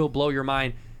 It will blow your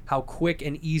mind how quick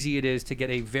and easy it is to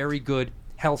get a very good,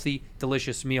 healthy,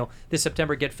 delicious meal. This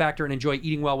September, get Factor and enjoy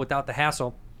eating well without the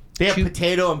hassle. They have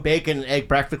potato and bacon and egg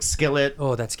breakfast skillet.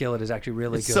 Oh, that skillet is actually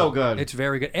really It's good. so good. It's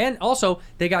very good. And also,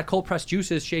 they got cold pressed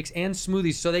juices, shakes, and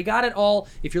smoothies. So they got it all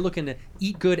if you're looking to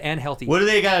eat good and healthy. What do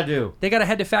they got to do? They got to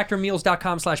head to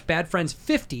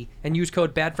factormeals.com/badfriends50 and use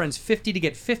code badfriends50 to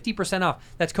get 50% off.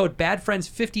 That's code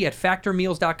badfriends50 at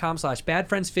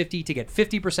factormeals.com/badfriends50 to get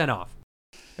 50% off.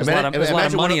 There's a lot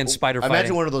of money in spider fighting.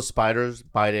 Imagine one of those spiders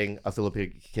biting a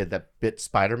Filipino kid that bit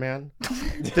Spider-Man.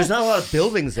 There's not a lot of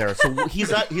buildings there, so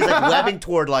he's like webbing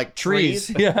toward like trees.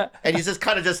 Yeah. And he's just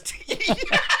kind of just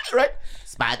right.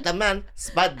 Spider-Man.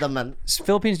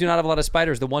 Philippines do not have a lot of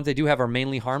spiders. The ones they do have are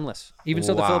mainly harmless. Even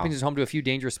so, the Wow. Philippines is home to a few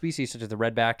dangerous species such as the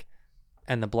redback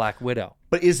and the black widow.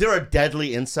 But is there a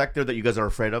deadly insect there that you guys are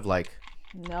afraid of? Like,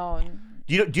 No.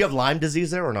 do you have Lyme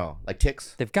disease there or no? Like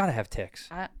ticks? They've got to have ticks.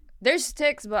 There's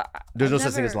ticks, but There's I've no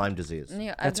such thing as never- Lyme disease.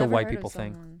 Yeah, I've That's a never white heard of people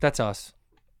thing. someone- That's us.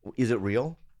 Is it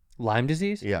real? Lyme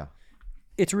disease? Yeah.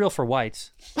 It's real for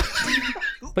whites.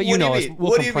 But you What do know you us. mean? We'll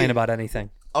What do you complain mean? about anything.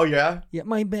 Oh yeah. Yeah,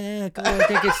 my back. Oh, I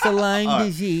think it's the Lyme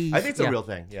disease. I think it's a Yeah. real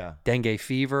thing. Yeah. Dengue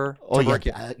fever. Oh yeah.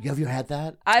 tubercu- Have you had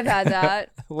that? I've had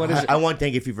that. What is it? I want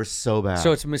dengue fever so bad.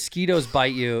 So it's mosquitoes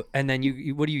bite you, and then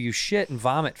you what do you shit and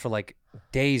vomit for like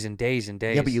days and days and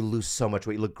days. yeah, but you lose so much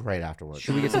weight. You look great afterwards.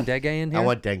 Should we get some dengue in here? I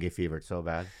want dengue fever so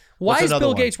bad. Why What's is another Bill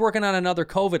one? Gates working on another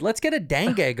COVID? Let's get a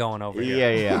dengue going over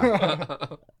here. Yeah.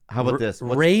 How about this?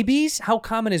 What's- Rabies? How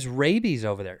common is rabies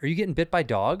over there? Are you getting bit by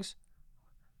dogs?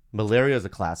 Malaria is a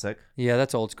classic. Yeah,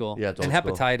 that's old school. Yeah, it's and old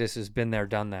school. hepatitis has been there,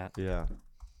 done that. Yeah.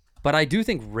 But I do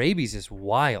think rabies is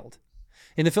wild.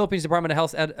 In the Philippines Department of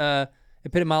Health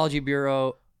Epidemiology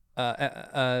Bureau,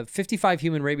 55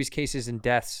 human rabies cases and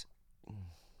deaths.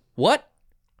 What?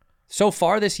 So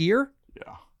far this year?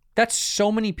 Yeah. That's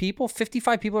so many people?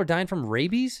 55 people are dying from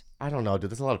rabies? I don't know, dude.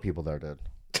 There's a lot of people there, dude.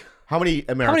 How many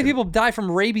Americans? How many people die from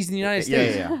rabies in the United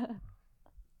States? Yeah.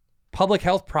 Public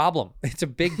health problem. It's a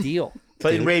big deal.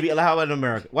 But in rabies, how about in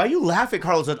America? Why are you laughing,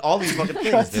 Carlos, at all these fucking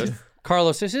things, dude?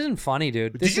 Carlos, this isn't funny,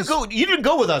 dude. Did you go? You didn't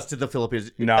go with us to the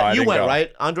Philippines. No, I you didn't went, go.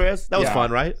 right, Andreas? That was Yeah.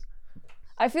 fun, right?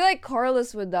 I feel like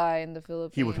Carlos would die in the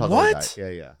Philippines. He would probably What? die.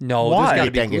 Yeah. No, Why? there's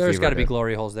Dengue got fever, to be dude.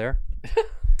 glory holes there.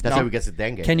 That's how he gets the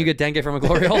dengue. Can you get dengue from a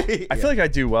glory hole? I feel like I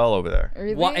do well over there.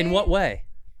 Really? In what way?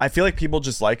 I feel like people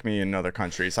just like me in other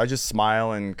countries. I just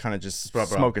smile and kind of just Bro.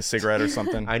 smoke a cigarette or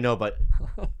something. I know, but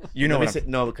You know let me what? say,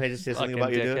 no. Can I just say something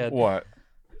Fucking about you, dude? dickhead. What?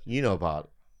 You know about?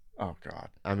 Oh God.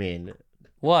 I mean,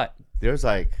 What? there's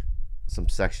like some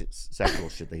sexual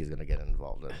shit that he's gonna get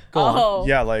involved in. Go on. Oh.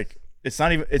 Yeah, like it's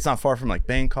not far from like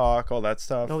Bangkok, all that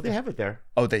stuff. No, they have it there.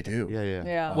 Oh, they do. Yeah.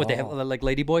 Yeah. What, they have like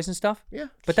ladyboys and stuff? Yeah.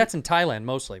 But that's in Thailand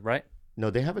mostly, right? No,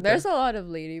 they have it There's there. a lot of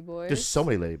ladyboys. There's so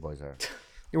many ladyboys there.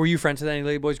 Were you friends with any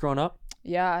ladyboys growing up?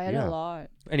 Yeah, I had Yeah. a lot.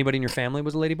 Anybody in your family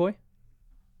was a ladyboy?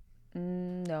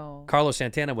 No. Carlos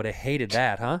Santana would have hated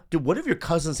that, huh? Dude, what if your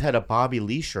cousins had a Bobby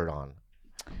Lee shirt on?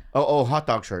 Oh, hot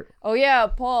dog shirt. Oh yeah,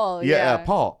 Paul. Yeah, Yeah,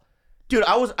 Paul. Dude,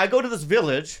 I go to this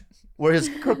village where his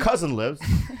cousin lives,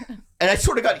 and I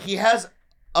swear to God, he has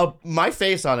my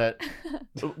face on it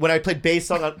when I played bass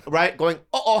on it, right? Going,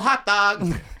 hot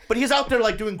dog. But he's out there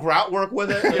like doing grout work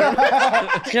with it. You know?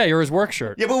 Yeah, you're his work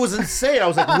shirt. Yeah, but it was insane. I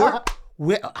was like,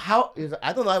 how?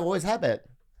 I don't know. I've always had that.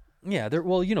 Yeah, they're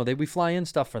well, we fly in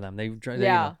stuff for them. They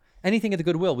Yeah. anything at the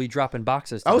Goodwill, we drop in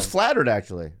boxes. To I was them. flattered,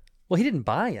 actually. Well, he didn't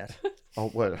buy it. Oh,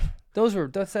 what? That's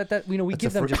that we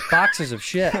give them just boxes of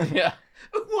shit. Yeah.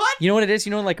 What? You know what it is?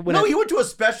 You know, like when No, he went to a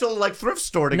special like thrift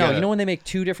store to no, get you it. know when they make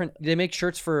they make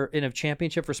shirts in a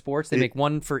championship for sports. They make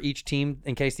one for each team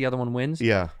in case the other one wins.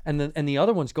 Yeah. And the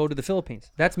other ones go to the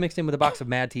Philippines. That's mixed in with a box of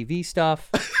Mad TV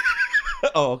stuff,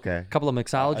 Oh, okay. a couple of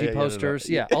mixology yeah, posters.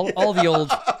 yeah. Yeah, all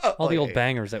the old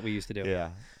bangers that we used to do. Yeah.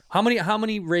 How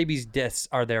many rabies deaths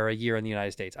are there a year in the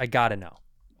United States? I gotta know.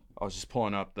 I was just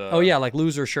pulling up the. Oh yeah, like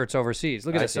loser shirts overseas.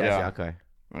 Look at this. Yeah. Okay.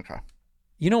 Okay.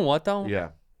 You know what though? Yeah.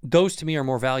 Those to me are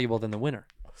more valuable than the winner.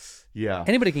 Yeah.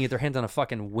 Anybody can get their hands on a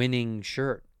fucking winning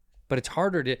shirt, but it's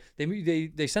harder to.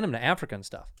 They send them to Africa and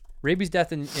stuff. Rabies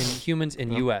death in humans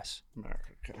in U.S.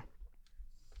 Okay.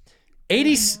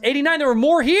 89. There were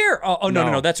more here. Oh no,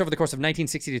 No. that's over the course of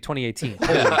 1960 to 2018.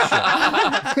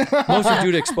 Holy shit! Most are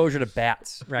due to exposure to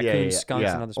bats, raccoons, skunks,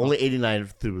 and other stuff. Only 89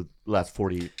 through the last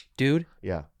 40. Dude,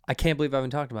 Yeah. I can't believe I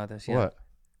haven't talked about this yet. What?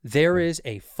 There is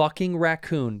a fucking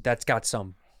raccoon that's got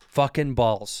some fucking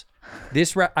balls.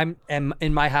 This I'm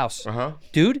in my house. Uh-huh.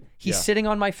 Dude, he's Yeah. sitting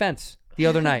on my fence the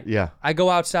other night. Yeah. I go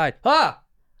outside.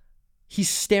 He's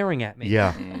staring at me.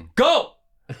 Yeah. Go!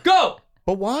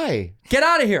 But why? Get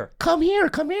out of here. Come here.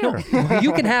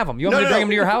 You can have him. You want me to bring him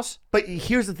to your house? But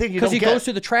here's the thing. You Because don't he get. goes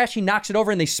through the trash, he knocks it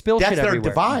over, and they spill That's shit their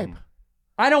everywhere. vibe.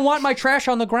 I don't want my trash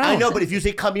on the ground. I know, but if you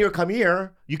say come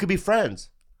here, you could be friends.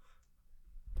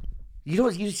 You know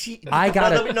what? You see. I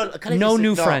got Let me- can I no just-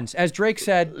 new friends. As Drake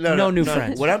said, no new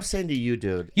friends. What I'm saying to you,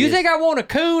 dude. You is- think I want a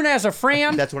coon as a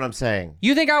friend? That's what I'm saying.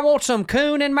 You think I want some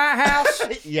coon in my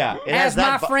house Yeah. It as has my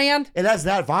that friend? It has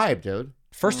that vibe, dude.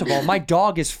 First of all, my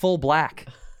dog is full black.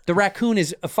 The raccoon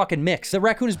is a fucking mix. The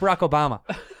raccoon is Barack Obama.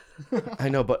 I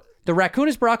know, but The raccoon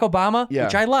is Barack Obama, Yeah.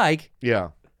 which I like. yeah.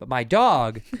 But my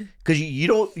dog, Because you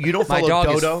don't my follow dog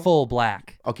Dodo. is full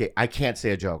black. Okay, I can't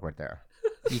say a joke right there.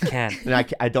 You can.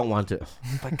 And I don't want to.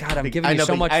 But God, I'm giving I you know,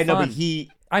 so but, much I know, fun. but he.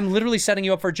 I'm literally setting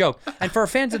you up for a joke. And for our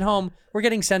fans at home, we're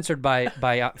getting censored by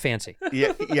Fancy.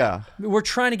 Yeah. We're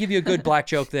trying to give you a good black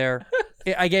joke there.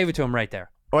 I gave it to him right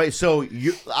there. All right, so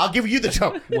I'll give you the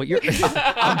joke. What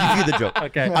I'll give you the joke.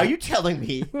 Okay. Are you telling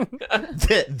me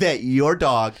that your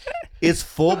dog is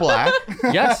full black.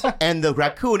 Yes. And the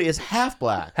raccoon is half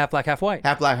black. Half black, half white.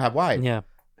 Half black, half white. Yeah.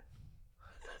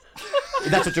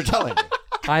 That's what you're telling me.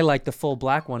 I like the full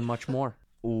black one much more.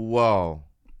 Whoa.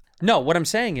 No, what I'm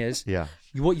saying is, Yeah.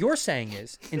 what you're saying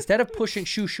is, instead of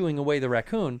shooing away the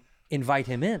raccoon, invite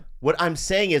him in. What I'm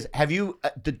saying is, have you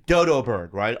the dodo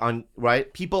bird, right?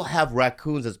 Right? People have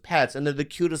raccoons as pets, and they're the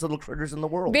cutest little critters in the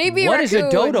world. Baby What raccoons. is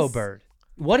a dodo bird?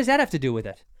 What does that have to do with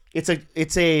it? It's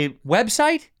a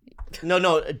Website? no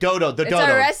dodo. The It's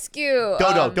dodo. a rescue.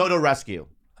 Dodo rescue.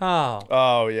 Oh.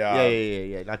 Oh yeah.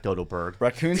 Yeah. Not dodo bird.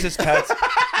 Raccoons as pets.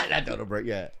 Not dodo bird.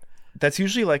 Yeah. That's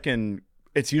usually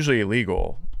it's usually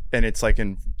illegal, and it's like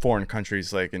in foreign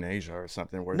countries, like in Asia or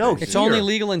something. Where No, they- It's only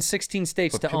legal in 16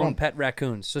 states to people own don't- pet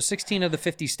raccoons. So 16 of the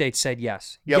 50 states said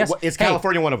yes. Yeah. Yes. Is Hey,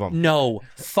 California one of them? No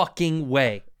fucking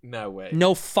way. No way.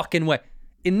 No fucking way.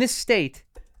 In this state,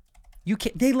 you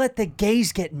can't. They let the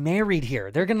gays get married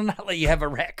here. They're gonna not let you have a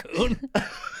raccoon.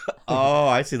 Oh,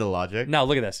 I see the logic. No,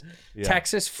 look at this.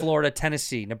 Texas, Florida,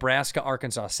 Tennessee, Nebraska,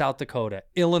 Arkansas, South Dakota,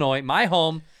 Illinois, my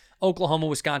home, Oklahoma,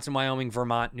 Wisconsin, Wyoming,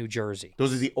 Vermont, New Jersey.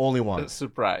 Those are the only ones.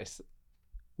 Surprise.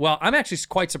 Well, I'm actually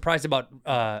quite surprised about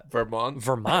Vermont.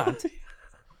 Vermont.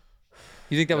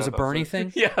 You think that was a Bernie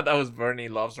thing? Yeah, that was Bernie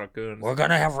loves raccoons. We're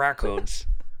gonna have raccoons.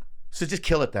 So just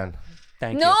kill it then.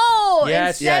 Thank you. No.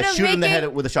 Yes. Instead Yeah, of shoot him in the making-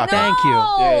 head with a shotgun. Thank you.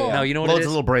 No. No, you know what Blows it is? the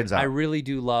little brains out. I really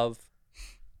do love.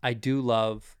 I do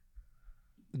love.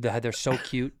 They're so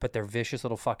cute, but they're vicious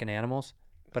little fucking animals.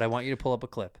 But I want you to pull up a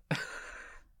clip.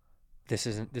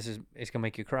 It's gonna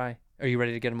make you cry. Are you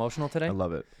ready to get emotional today? I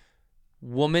love it.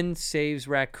 Woman saves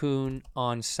raccoon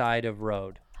on side of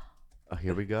road. Oh,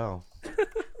 here we go.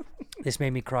 This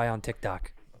made me cry on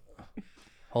TikTok.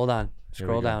 Hold on.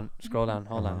 Scroll down. Scroll down.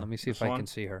 Hold on. Let me see if I can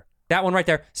see her. That one right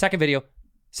there. Second video.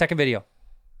 Second video.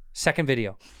 Second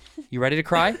video. You ready to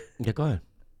cry? Yeah, go ahead.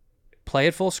 Play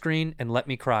it full screen and let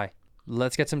me cry.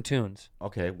 Let's get some tunes.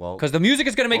 Okay, well. Because the music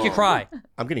is going to make you cry.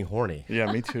 I'm getting horny.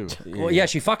 Yeah, me too. Well, yeah,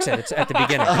 she fucks it. It's at the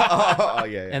beginning. Oh,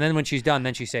 yeah. And then when she's done,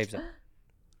 then she saves it.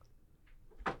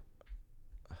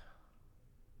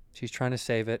 She's trying to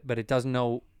save it, but it doesn't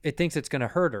know. It thinks it's going to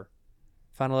hurt her.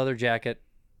 Found a leather jacket,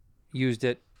 used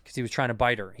it because he was trying to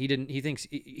bite her. He didn't. He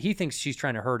thinks she's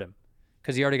trying to hurt him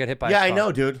because he already got hit by. Yeah, a I car,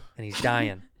 know, dude. And he's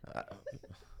dying.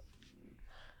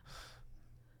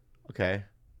 Okay.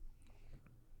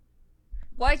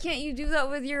 Why can't you do that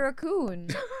with your raccoon?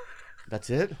 That's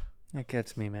it? That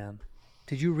gets me, man.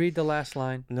 Did you read the last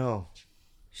line? No.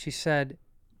 She said,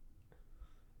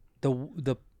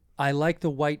 "The I like the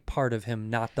white part of him,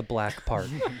 not the black part."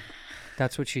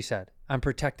 That's what she said. I'm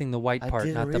protecting the white part,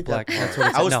 didn't not the read black. that That's part. what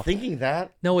it said. I was No. thinking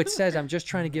that. No, it says I'm just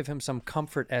trying to give him some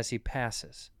comfort as he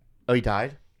passes. Oh, he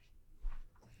died?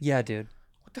 Yeah, dude.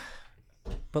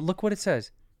 But look what it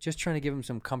says. Just trying to give him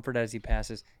some comfort as he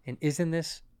passes. And isn't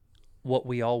this what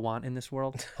we all want in this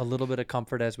world? A little bit of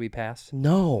comfort as we pass?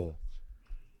 No.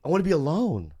 I want to be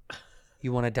alone.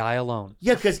 You want to die alone?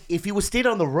 Yeah, because if he was stayed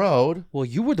on the road. Well,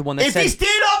 you were the one that If said he stayed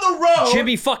on the road.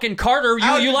 Jimmy fucking Carter,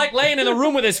 you like laying in the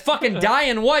room with his fucking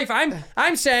dying wife.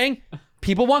 I'm saying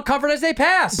people want comfort as they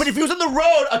pass. But if he was on the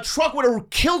road, a truck would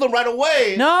have killed him right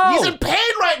away. No. He's in pain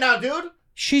right now, dude.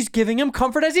 She's giving him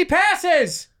comfort as he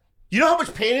passes. You know how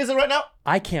much pain is in right now?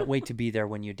 I can't wait to be there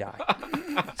when you die.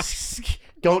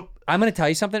 Don't. I'm going to tell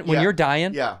you something. When Yeah. you're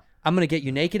dying, Yeah. I'm going to get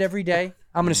you naked every day.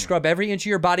 I'm going to scrub every inch of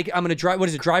your body. I'm going to dry, what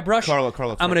is it, dry brush? Carlo.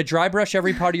 I'm going to dry brush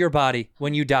every part of your body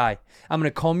when you die. I'm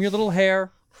going to comb your little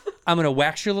hair. I'm going to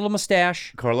wax your little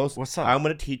mustache. Carlos, What's up? I'm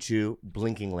going to teach you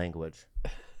blinking language.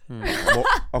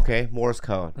 Okay, Morse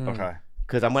code. Okay.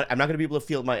 Because I'm not going to be able to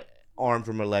feel my arms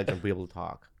or my legs and be able to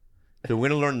talk. So we're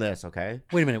going to learn this, okay?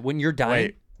 Wait a minute. When you're dying,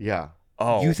 Wait. Yeah.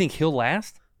 Oh. you think he'll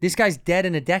last? This guy's dead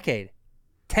in a decade.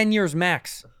 10 years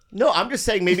max. No, I'm just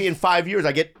saying maybe in 5 years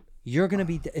I get. You're going to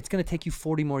be, it's going to take you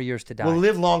 40 more years to die. We'll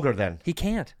live longer then. He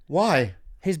can't. Why?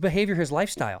 His behavior, his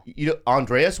lifestyle. You know,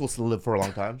 Andreas will still live for a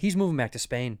long time. He's moving back to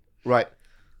Spain. Right.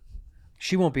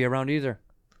 She won't be around either.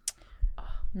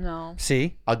 No.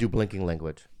 See? I'll do blinking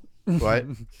language. Right?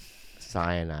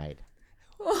 Cyanide.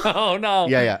 Oh, no.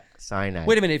 Yeah. Cyanide.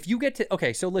 Wait a minute. If you get to,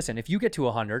 okay, so listen, if you get to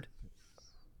 100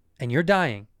 and you're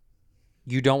dying,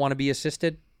 you don't want to be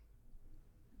assisted?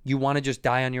 You want to just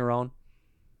die on your own?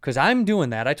 Because I'm doing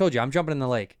that. I told you, I'm jumping in the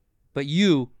lake. But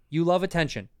you love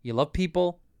attention. You love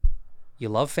people. You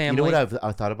love family. You know what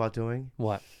I've thought about doing?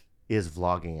 What? Is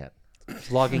vlogging it.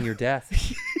 Vlogging your death.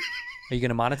 Are you going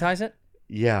to monetize it?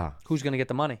 Yeah. Who's going to get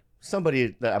the money?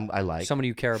 Somebody that I like. Somebody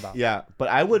you care about. Yeah, but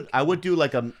I would do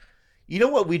like a, you know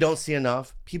what we don't see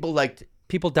enough? People like,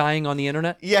 People dying on the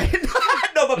internet? yeah,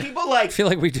 no, but people I like, feel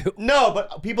like we do. no,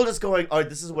 but people just going, all right,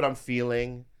 this is what I'm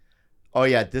feeling. Oh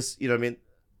yeah, this. You know what I mean?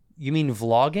 You mean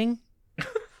vlogging?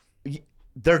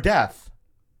 They're deaf.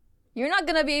 You're not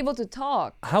gonna be able to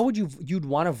talk. How would you'd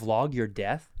want to vlog your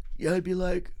death? Yeah, I'd be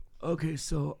like, okay,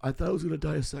 so I thought I was gonna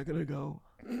die a second ago,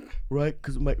 right?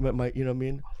 Because my you know what I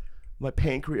mean, my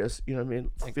pancreas, you know what I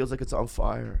mean, feels like it's on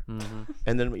fire,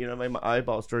 and then you know my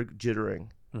eyeballs started jittering.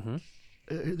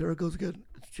 There it goes again,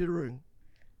 it's jittering.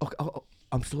 Okay,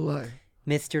 I'm still alive.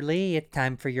 Mr. Lee, it's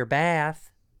time for your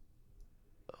bath.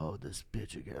 Oh, this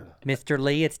bitch again. Mr.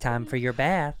 Lee, it's time for your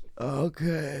bath.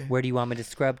 Okay. Where do you want me to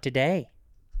scrub today?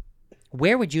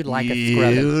 Where would you like a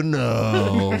scrubbing? You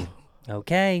know.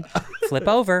 Okay, flip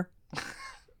over.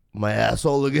 My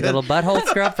asshole again. Little butthole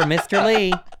scrub for Mr.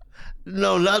 Lee.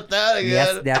 No, not that again.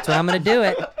 Yes, that's what I'm going to do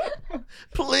it.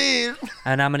 Please.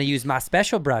 And I'm going to use my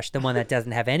special brush, the one that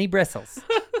doesn't have any bristles.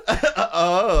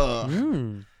 Oh.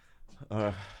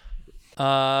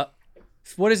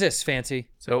 What is this, Fancy?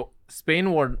 So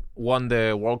Spain won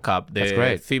the World Cup, That's the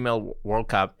great. female World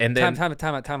Cup, and then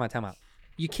Time out.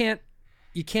 You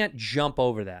can't jump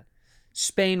over that.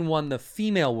 Spain won the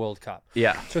female World Cup.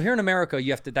 yeah, So here in America,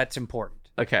 you have to. That's important.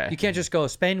 okay, You can't just go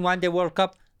Spain won the World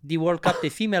Cup, the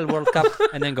female World Cup,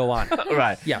 and then go on.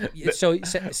 right. Yeah. So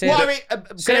say Well, it, I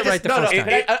mean, say it right the first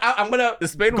time. I'm gonna.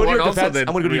 Spain go to won your also defense. the I'm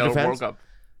gonna go to your real defense. World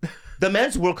Cup. The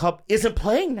men's World Cup isn't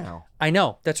playing now. I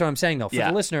know. That's what I'm saying, though. For Yeah.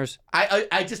 the listeners, I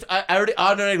already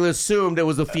automatically assumed it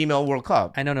was the female World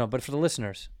Cup. I don't know, but for the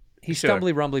listeners, he's Sure.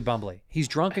 stumbly, rumbly, bumbly. He's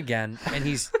drunk again, and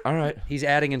he's All right. he's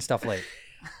adding in stuff late.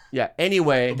 Yeah.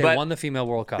 Anyway, They But- won the female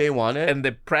World Cup. they won it. And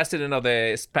the president of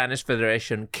the Spanish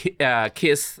Federation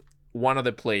kissed one of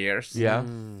the players. Yeah.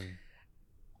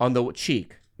 On the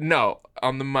cheek. No,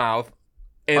 on the mouth.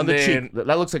 And On the then, cheek.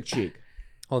 That looks like cheek.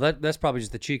 Well, that's probably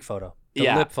just the cheek photo. The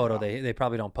Yeah. lip photo they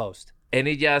probably don't post. And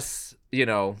it just,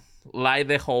 light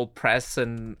the whole press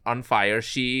on fire.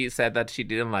 She said that she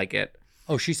didn't like it.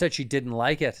 Oh, she said she didn't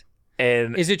like it.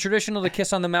 And Is it traditional to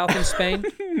kiss on the mouth in Spain?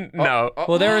 no.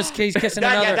 Well, there is he's kissing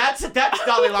another. That's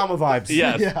Dalai Lama vibes.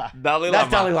 Yes. Dalai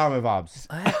That's Lama. Dalai Lama vibes.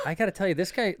 I gotta tell you,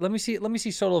 this guy. Let me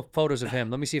see solo photos of him.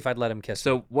 Let me see if I'd let him kiss.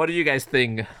 So what do you guys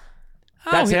think?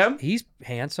 That's him? He's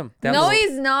handsome. No, little,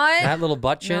 he's not. that little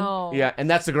butt chin. No. Yeah, and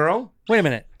that's the girl. Wait a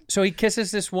minute. So he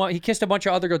kisses this one. He kissed a bunch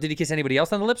of other girls. Did he kiss anybody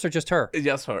else on the lips or just her?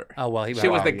 Just her. Oh well, She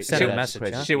was the sent a she-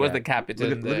 message. Huh? She was Yeah. the captain.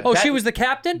 Look at- Oh, that- she was the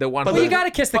captain. the one Well, who- you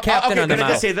gotta kiss the captain Okay, on the can I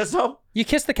just mouth. say this though? You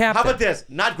kiss the captain. How about this?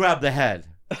 Not grab the head.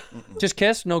 Just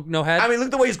kiss? No head. I mean, look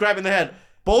at the way he's grabbing the head.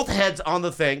 Both heads on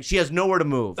the thing. She has nowhere to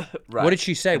move. Right. What did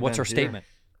she say? What's her statement?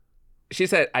 She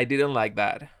said, I didn't like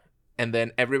that. And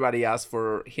then everybody asked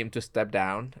for him to step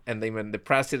down. And then when the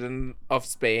president of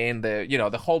Spain,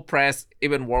 the whole press,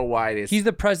 even worldwide, is He's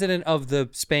the president of the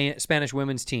Spanish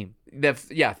women's team, the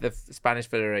Spanish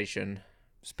Federation.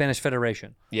 Spanish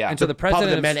Federation. Yeah. And so the Probably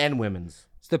president the of men and women's.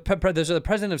 so the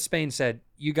president of Spain said,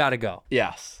 "You got to go."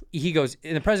 Yes. He goes,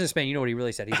 and the president of Spain, you know what he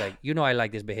really said? He's like, I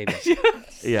like this behavior.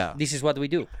 Yeah. This is what we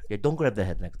do. Yeah, don't grab the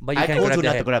head next. But you I can't told grab you the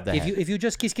not head. to grab the head. If you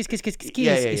just kiss,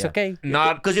 Yeah, it's yeah. okay.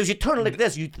 Not Because if you turn it like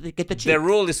this, you get the cheek. the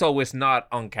rule is always not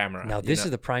on camera. Now this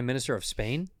is the prime minister of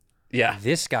Spain. yeah.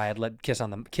 This guy had let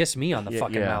kiss me on the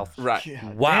fucking yeah. mouth. Right.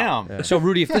 Wow. Damn. So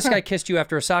Rudy, if this guy kissed you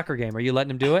after a soccer game, are you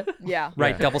letting him do it? Yeah.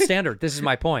 Right, double standard. This is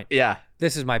my point. Yeah.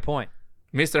 This is my point.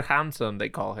 Mr. Hanson, they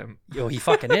call him. Yo, he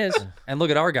fucking is. And look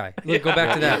at our guy. Look, go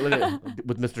back to that. Look at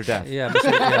with Mr. Death. Yeah,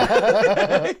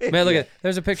 yeah. Man, look at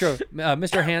there's a picture of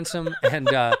Mr. Handsome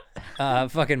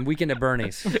and fucking Weekend at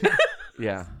Bernie's.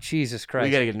 Yeah. Jesus Christ.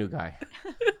 We gotta get a new guy.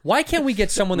 Why can't we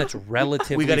get someone that's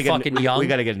relatively We gotta get fucking young? We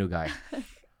gotta get a new guy.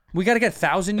 We gotta get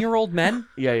 1,000-year-old men?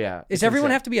 Yeah. Does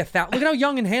everyone have to be 1,000? Look at how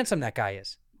young and handsome that guy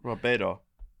is. Roberto.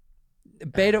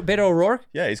 Beto O'Rourke?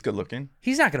 Yeah, he's good looking.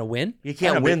 He's not gonna win. You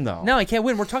can't win though. No, he can't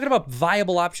win. We're talking about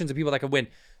viable options of people that could win.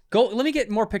 Go. Let me get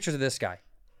more pictures of this guy.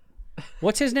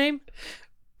 What's his name?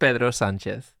 Pedro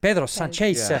Sanchez. Pedro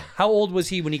Sanchez. Yeah. How old was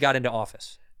he when he got into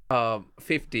office?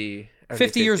 50. early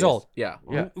 50 years 50s. old. Yeah.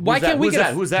 Yeah. Why Who's can't we Who's get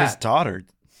that? a- Who's His that? daughter.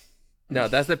 No,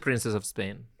 that's the Princess of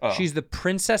Spain. Oh. She's the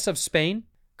Princess of Spain.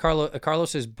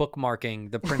 Carlos is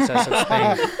bookmarking the Princess of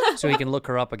Spain so he can look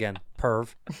her up again.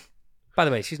 Perv. By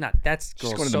the way, she's not. That's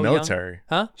She's girl's going to so the young. military.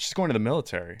 Huh? She's going to the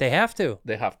military. They have to.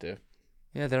 They have to.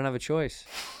 Yeah, they don't have a choice.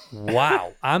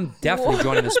 Wow. I'm definitely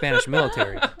joining the Spanish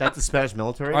military. That's the Spanish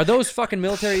military. Are those fucking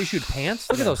military issued pants?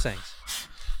 Look at those things.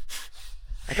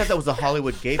 I thought that was the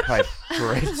Hollywood gay pipe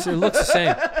parade. So it looks the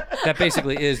same. That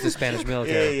basically is the Spanish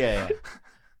military. Yeah.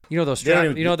 You know those They don't straps.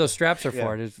 even- You know what those straps are Yeah.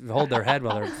 for? Just hold their head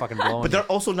while they're fucking blowing. But they're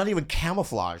also not even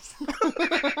camouflaged.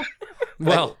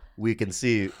 well, We can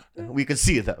see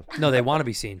them. no, they want to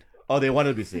be seen. Oh, they want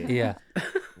to be seen. Yeah.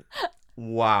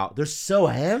 Wow, they're so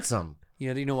handsome.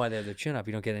 You know why they have their chin up?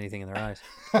 You don't get anything in their eyes.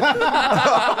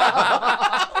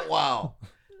 Wow.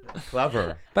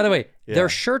 Clever. By the way, Yeah. their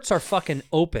shirts are fucking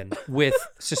open with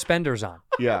suspenders on.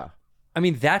 Yeah. I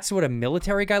mean, that's what a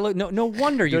military guy look. No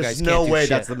wonder you There's guys no can't do way shit.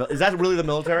 that's the. Is that really the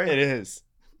military? It is.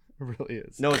 It really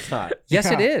is. No, it's not. Yes,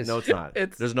 it is. No, it's not.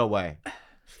 There's no way.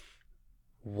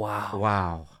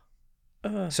 Wow.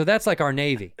 Wow. So that's like our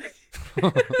Navy.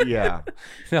 Yeah.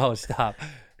 No, stop.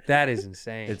 That is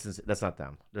insane. That's not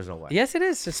them. There's no way. Yes, it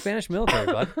is. It's a Spanish military,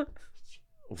 bud.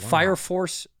 Fire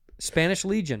Force Spanish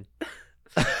Legion.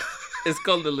 It's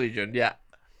called the Legion. Yeah.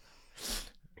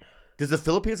 Does the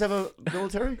Philippines have a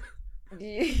military?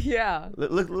 Yeah.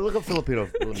 Look up Filipino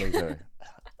military.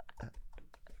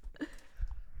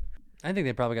 I think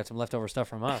they probably got some leftover stuff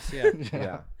from us. Yeah.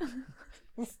 Yeah.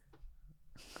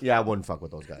 Yeah, I wouldn't fuck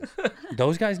with those guys.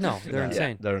 Those guys? No, they're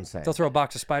insane. They're insane. They'll throw a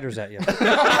box of spiders at you.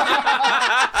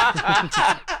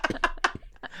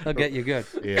 They'll get you good.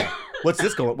 Yeah.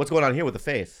 What's going on here with the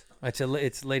face?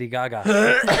 It's Lady Gaga.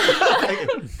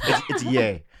 It's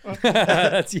yay.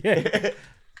 That's yay.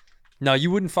 No, you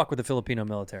wouldn't fuck with the Filipino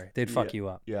military. They'd fuck you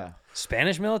up. Yeah.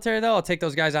 Spanish military, though, I'll take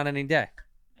those guys on any day.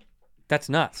 That's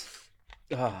nuts.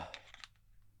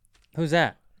 Who's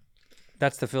that?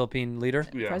 That's the Philippine leader?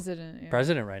 Yeah. President. Yeah.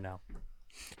 President right now.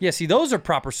 Yeah, see, those are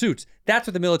proper suits. That's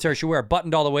what the military should wear,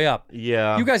 buttoned all the way up.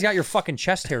 Yeah. You guys got your fucking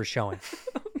chest hairs showing.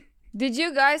 Did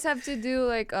you guys have to do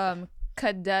like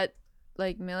cadet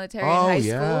like military in Oh high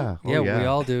yeah. school? Yeah, we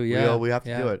all do. Yeah, We have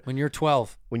to do it. When you're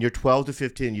 12. When you're 12 to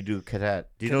 15, you do cadet.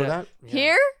 Do you know Cadet. that?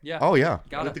 Here? Yeah. Oh yeah.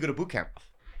 Got We it. have to go to boot camp.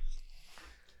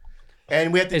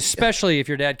 And we have to. Especially if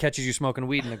your dad catches you smoking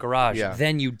weed in the garage, Yeah.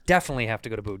 then you definitely have to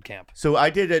go to boot camp. So I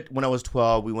did it when I was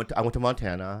 12. I went to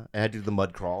Montana and I had to do the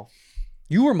mud crawl.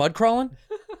 You were mud crawling?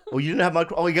 Oh, you didn't have mud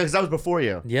crawl? Oh, yeah, because that was before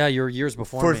you. Yeah, you were years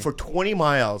before me. For 20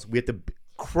 miles, we had to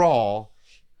crawl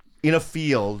in a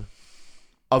field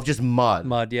of just mud.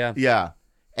 Mud, yeah. Yeah.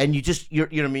 And you know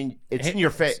what I mean? It's in your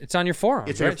face. It's on your forearms,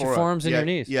 It's right? Your forearms and yeah, your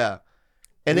knees. Yeah.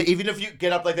 And then even if you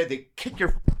get up like that, they kick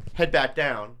your head back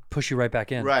down. Push you right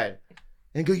back in. Right.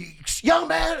 And go, young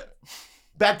man.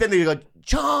 Back then they go,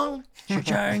 Chong.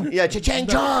 Cha-chang. Yeah, cha-chang,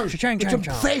 chong. Cha-chang, Get chang,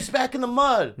 your chong. face back in the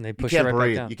mud. And they push you you can't right back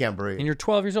breathe. down. You can't breathe. And you're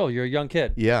 12 years old. You're a young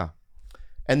kid. Yeah.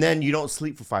 And then you don't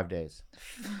sleep for 5 days.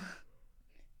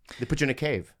 They put you in a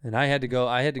cave. And I had to go.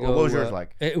 What was yours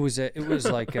like? It was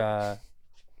like a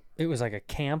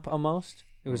camp almost.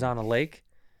 It was on a lake,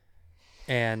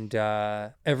 and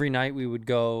every night we would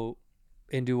go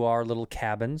into our little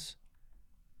cabins,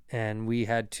 and we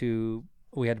had to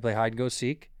play hide and go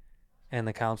seek, and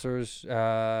the counselors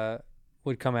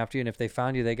would come after you, and if they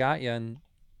found you, they got you, and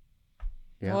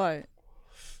Yeah. What?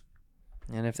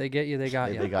 and if they get you, they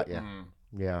got you. They got you.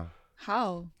 Yeah.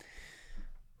 How?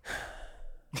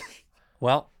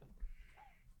 Well,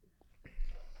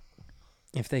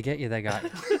 if they get you, they got you.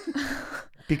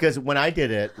 Because when I did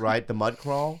it, right, the mud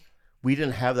crawl, we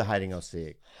didn't have the hiding out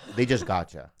seek. They just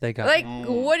got you. They got Like,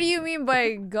 you. what do you mean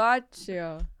by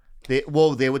gotcha? They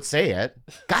would say it.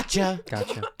 Gotcha.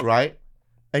 Gotcha. Right?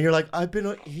 And you're like, I've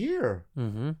been here.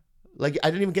 Mm-hmm. Like, I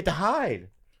didn't even get to hide.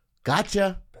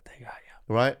 Gotcha. But they got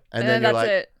you. Right? And, And then then you're that's like,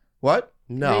 it. what?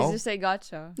 They No. just say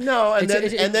gotcha. No. And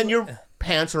It's- then then your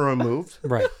pants are removed.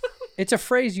 Right. It's a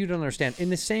phrase you don't understand. In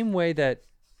the same way that,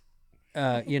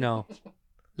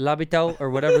 l'habitat or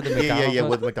whatever the McDonald's Yeah. was,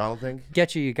 What the McDonald thing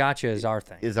get you gotcha is our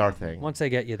thing. is our thing. Once they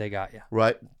get you, they got you.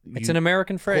 Right? It's You an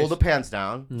American phrase. pull the pants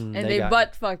down. And they they got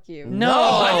butt fuck you. No.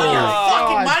 I know your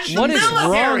fucking mind. It's What the is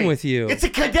military. wrong with you? It's a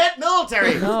cadet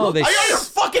military. No, they Are you out of your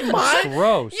fucking mind?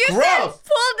 Gross. You said Gross.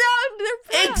 pull down their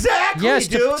pants. Exactly, Yes,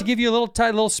 dude. to give you a little spanky,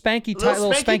 little spanky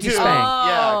too. spank.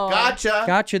 Yeah, Oh. gotcha.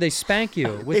 Gotcha. They spank you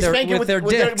with They their spank you with their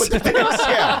dicks. with their dicks,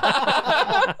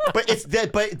 yeah.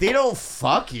 But they don't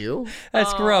fuck you.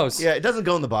 That's gross. Yeah, it doesn't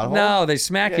go in the butthole. No, they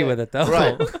smack you Yeah. with it though.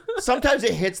 Right. Sometimes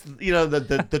it hits,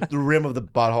 the rim of the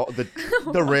butthole,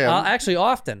 the rim. Actually,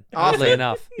 often, oddly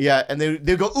enough. Yeah, and they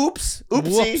go, oops,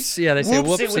 oopsie. Whoops. Yeah, they say whoopsie.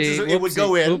 which is, whoopsie, it would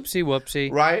go in. Whoopsie,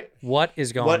 whoopsie. Right? What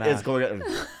is going What on? is going on?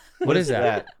 What is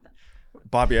that?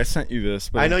 Bobby, I sent you this.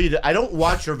 But I know you did. I don't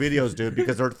watch your videos, dude,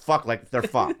 because they're fucked.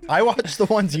 I watched the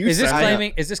ones you Is this sent.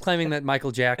 claiming? Is this claiming that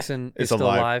Michael Jackson is Is still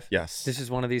alive. alive? Yes. This is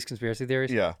one of these conspiracy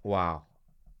theories. Yeah. Wow.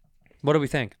 What do we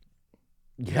think?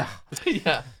 Yeah.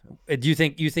 Yeah. Do you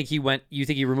think he went? You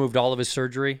think he removed all of his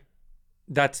surgery?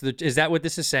 Is that what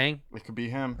this is saying? It could be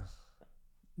him.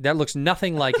 That looks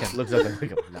nothing like him. Looks like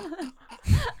no.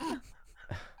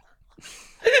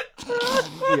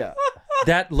 Yeah.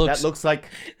 That looks That looks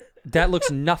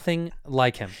like nothing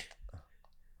like him.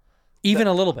 Even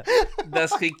a little bit.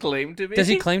 Does he claim to be? Does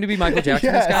he claim to be Michael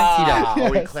Jackson? This guy? He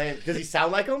does. Oh, he claims. Does he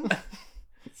sound like him?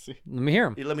 Let me hear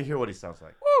him. Let me hear what he sounds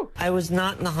like. I was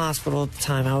not in the hospital at the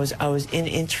time. I was in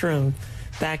interim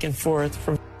back and forth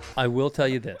from. I will tell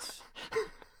you this.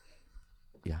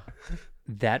 Yeah.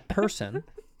 That person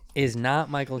is not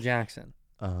Michael Jackson.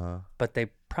 But they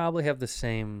probably have the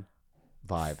same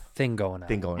vibe thing going on.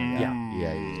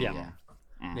 Yeah.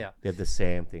 They have the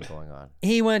same thing going on.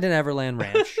 He went to Neverland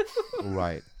Ranch.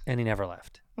 Right. And he never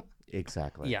left.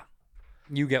 Exactly. Yeah.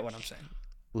 You get what I'm saying.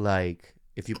 Like,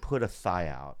 if you put a thigh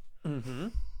out Mm-hmm.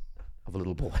 of a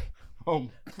little boy.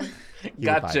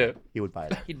 Gotcha. He would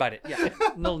bite it. He'd bite it. Yeah.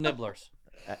 Little nibblers.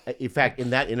 In fact,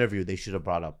 in that interview, they should have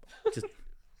brought up just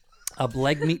a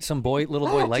leg meat, some little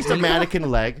boy leg just meat. a mannequin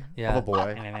leg Yeah. of a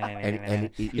boy. and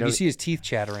If you see his teeth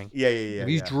chattering. Yeah. If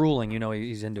he's drooling, you know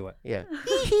he's into it. Yeah.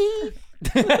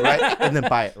 Right? And then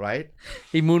bite, right?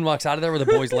 He moonwalks out of there with a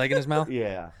boy's leg in his mouth.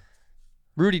 Yeah.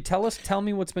 Rudy, tell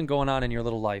me what's been going on in your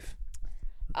little life.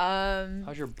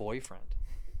 How's your boyfriend?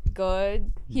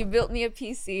 Good. He built me a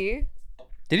PC.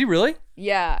 Did he really?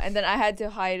 Yeah, and then I had to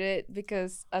hide it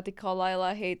because Ate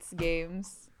Kalila hates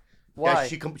games. Why?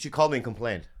 Yeah, she called me and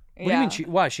complained. What do you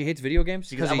mean? Why? She hates video games?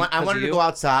 Because I wanted to go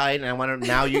outside, and I wanted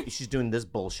now she's doing this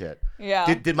bullshit.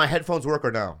 Yeah. Did my headphones work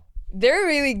or no? They're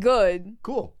really good.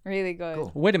 Cool. Really good.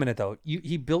 Cool. Wait a minute though.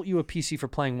 He built you a PC for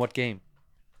playing what game?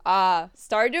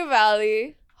 Stardew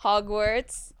Valley,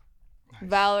 Hogwarts,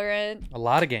 Valorant. A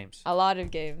lot of games. A lot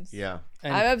of games. Yeah.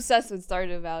 I'm obsessed with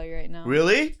Stardew Valley right now.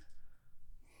 Really?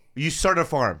 You started a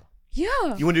farm? Yeah.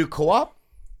 You want to do co-op?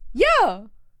 Yeah.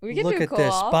 We can Look do at co-op.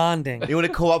 this bonding. You want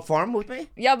to co-op farm with me?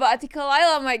 Yeah, but Ate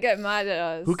Kalila might get mad at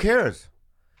us. Who cares?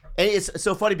 And it's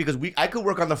so funny because I could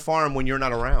work on the farm when you're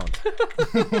not around.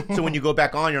 So when you go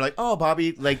back on, you're like, oh,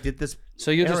 Bobby, did this. So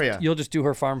you'll just do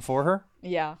her farm for her?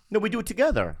 Yeah. No, we do it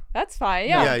together. That's fine.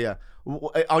 Yeah. Yeah.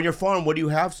 On your farm, what do you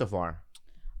have so far?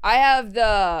 I have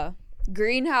the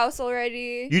greenhouse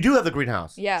already. You do have the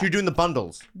greenhouse. Yeah. So you're doing the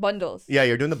bundles. Bundles. Yeah,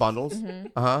 you're doing the bundles.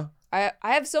 Mm-hmm. I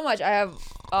have so much. I have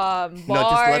barns. No,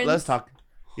 just let's talk.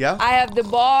 Yeah. I have the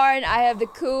barn. I have the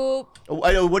coop.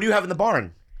 What do you have in the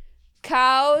barn?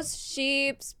 Cows,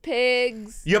 sheep,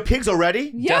 pigs. You have pigs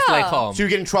already? Yeah. Just like home. So you're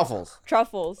getting truffles?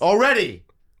 Truffles. Already?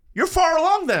 You're far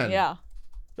along then. Yeah.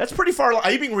 That's pretty far along.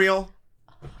 Are you being real?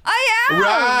 I am.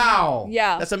 Wow.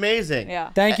 Yeah. That's amazing. Yeah.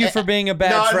 Thank you for being a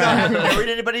bad friend. No, haven't married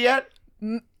anybody yet?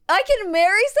 I can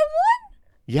marry someone?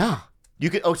 Yeah. You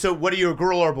could. Oh, so what are you, a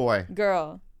girl or a boy?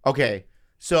 Girl. Okay.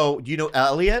 So do you know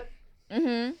Elliot?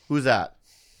 Mm-hmm. Who's that?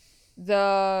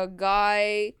 The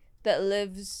guy that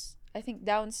lives, I think,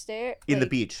 downstairs. In the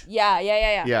beach. Yeah.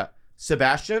 Yeah.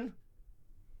 Sebastian?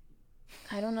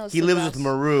 I don't know. He lives with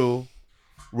Maru.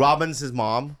 Robin's his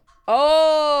mom.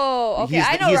 Oh, okay.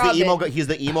 I know Robin. He's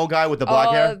the emo guy with the black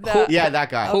hair. Yeah, that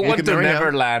guy. Who You went can to marry him.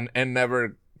 Neverland and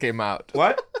never came out?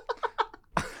 What?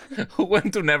 Who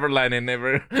went to Neverland and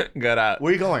never got out?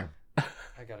 Where are you going? I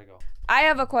gotta go. I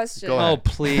have a question. Go ahead. Oh,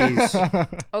 please.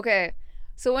 Okay.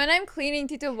 So when I'm cleaning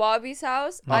Tito Bobby's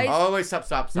house, Oh, wait,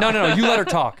 stop. No. You let her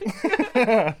talk.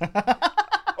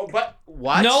 Oh, but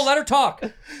what? No, let her talk.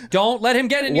 Don't let him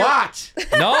get in Watch.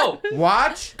 No.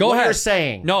 Watch. Go what ahead. you're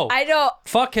saying. No. I don't.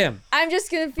 Fuck him. I'm just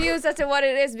confused as to what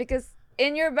it is because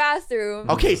in your bathroom,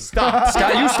 Okay, stop.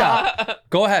 Scott, you stop.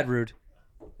 Go ahead, Rude.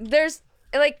 there's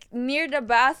like near the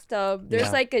bathtub, there's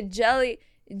Yeah. like a jelly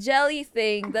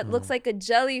thing that looks like a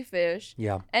jellyfish.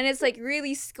 Yeah. And it's like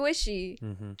really squishy.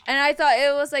 Mm-hmm. And I thought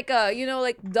it was like a,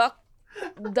 like duck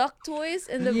toys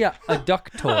in the Yeah, a duck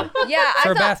toy. Yeah, For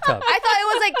I a bathtub. thought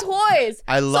it was like toys.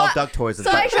 I love duck toys. So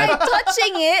I tried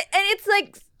touching it and it's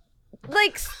like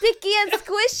sticky and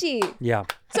squishy. Yeah.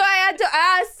 So I had to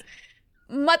ask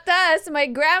Matas, my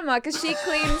grandma, because she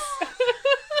cleans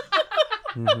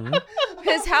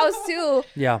his house too.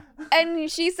 Yeah. And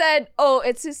she said, "Oh,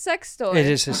 it's his sex toy." It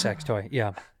is his sex toy.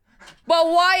 Yeah. But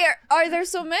why are there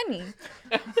so many?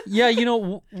 Yeah,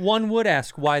 one would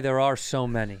ask why there are so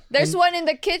many. There's one in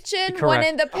the kitchen, one Correct.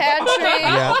 in the pantry,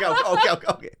 Yeah.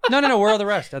 Okay. No. Where are the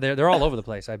rest? They're all over the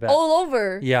place, I bet. all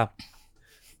over. Yeah.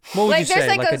 What would Like, you say? there's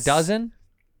like Like a a dozen?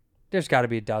 There's got to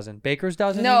be a dozen. Baker's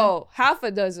dozen? No, half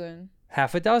a dozen. even?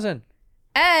 Half a dozen.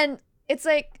 And it's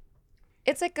like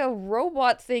a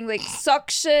robot thing, like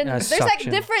suction. There's like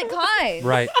suction. different kinds.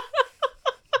 Right.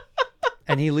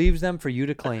 And he leaves them for you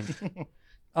to clean.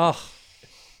 Oh.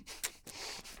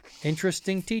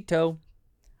 Interesting, Tito.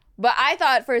 But I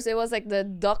thought at first it was like the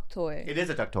duck toy. It is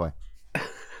a duck toy.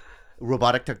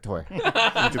 Robotic duck toy in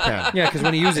Japan. Yeah, because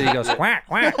when he uses it, he goes quack,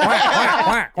 quack, quack, quack,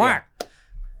 quack, quack.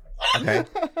 Okay.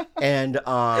 And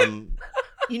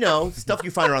stuff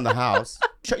you find around the house.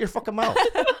 Shut your fucking mouth.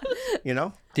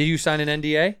 Did you sign an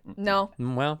NDA? No.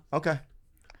 Well, Okay.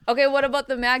 Okay, what about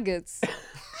the maggots?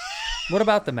 What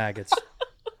about the maggots?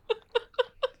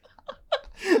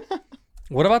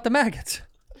 What about the maggots?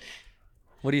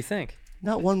 What do you think?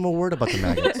 Not one more word about the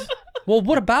maggots. Well,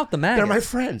 what about the maggots? They're my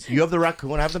friends. You have the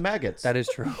raccoon, I have the maggots. That is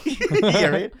true. You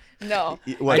know, right? No.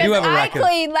 What? I do have a I raccoon.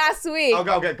 cleaned last week.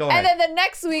 Okay, go ahead. And then the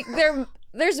next week,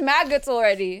 there's maggots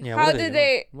already. Yeah, How what are did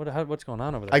they they? doing? What's going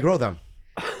on over there? I grow them.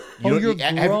 Oh, don't-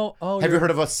 you're have you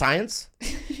heard of a science?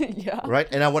 Yeah. Right?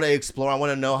 And I want to explore. I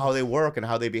want to know how they work and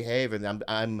how they behave. And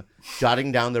I'm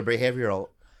jotting down their behavioral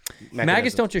Maggots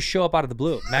mechanisms. don't just show up out of the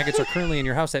blue. Maggots are currently in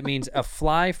your house. That means a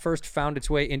fly first found its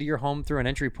way into your home through an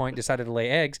entry point, decided to lay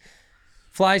eggs.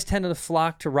 Flies tend to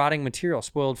flock to rotting material,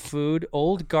 spoiled food,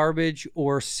 old garbage,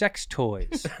 or sex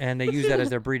toys, and they use that as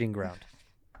their breeding ground.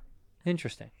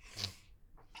 Interesting.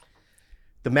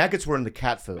 The maggots were in the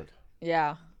cat food.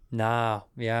 Yeah. Nah,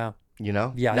 yeah. You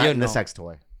know? Yeah, Not you in the know. sex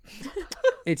toy.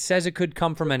 It says it could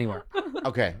come from anywhere.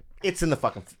 Okay. It's in the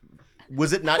fucking...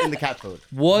 Was it not in the cat food?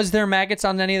 Was there maggots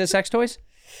on any of the sex toys?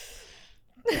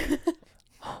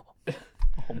 Oh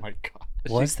my god.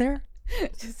 Was there?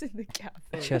 Just in the cat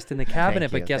food. Just in the cabinet,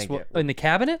 Thank but you, guess thank what? you. In the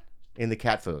cabinet? In the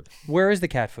cat food. Where is the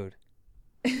cat food?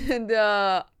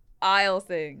 The aisle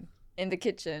thing in the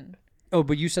kitchen. Oh,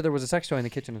 but you said there was a sex toy in the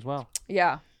kitchen as well.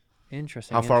 Yeah.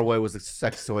 Interesting. How far away was the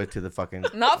sex toy to the fucking...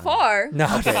 Not far.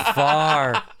 Not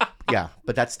far. Yeah,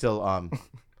 but that's still...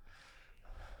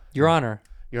 Your Honor.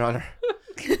 Your Honor.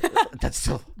 That's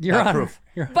still Your not Honor. proof.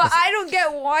 Your Honor. But I don't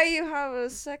get why you have a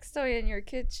sex toy in your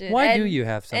kitchen. Why do and you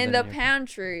have something in the in your-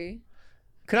 pantry?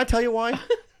 Can I tell you why?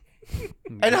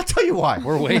 And I'll tell you why.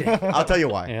 We're waiting. I'll tell you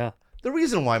why. Yeah. The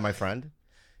reason why, my friend,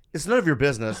 it's none of your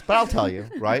business, but I'll tell you,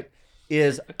 right,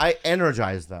 is I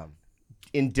energize them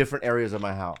in different areas of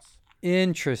my house.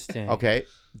 Interesting. Okay?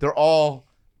 They're all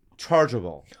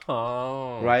chargeable.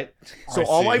 Oh. Right? So I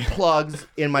all my see. plugs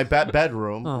in my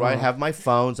bedroom, right, have my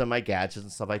phones and my gadgets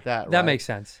and stuff like that. That right? makes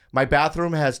sense. My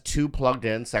bathroom has 2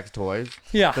 plugged-in sex toys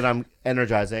Yeah. that I'm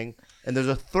energizing. And there's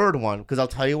a third one, because I'll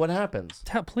tell you what happens.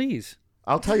 Please.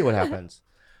 I'll tell you what happens.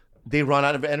 They run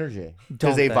out of energy Don't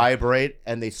because they they? vibrate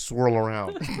and they swirl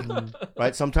around.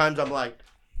 Right? Sometimes I'm like,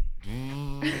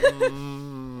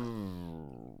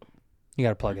 You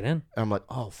got to plug it in. I'm like,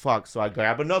 oh fuck. So I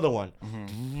grab another one.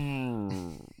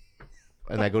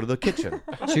 And I go to the kitchen.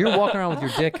 So you're walking around with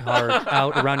your dick hard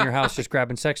out around your house just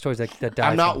grabbing sex toys that die.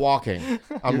 I'm not from- walking.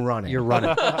 I'm running. You're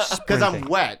running. Because I'm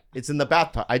wet. It's in the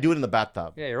bathtub. I do it in the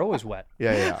bathtub. Yeah, you're always wet.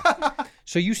 Yeah.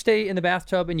 So you stay in the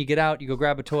bathtub and you get out, you go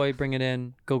grab a toy, bring it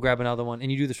in, go grab another one,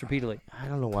 and you do this repeatedly. I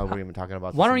don't know why we're even talking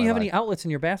about this. Why don't you have any outlets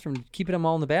in your bathroom? Keep them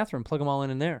all in the bathroom. Plug them all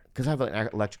in there. Because I have an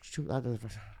electric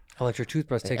Electric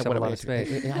toothbrush takes up a lot of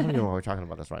space. I don't even know why we're talking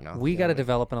about this right now. We got to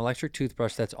develop an electric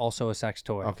toothbrush that's also a sex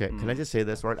toy. Okay, can I just say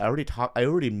this? Right, I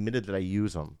already admitted that I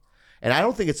use them, and I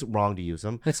don't think it's wrong to use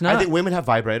them. It's not. I think women have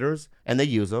vibrators and they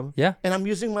use them. Yeah. And I'm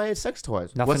using my sex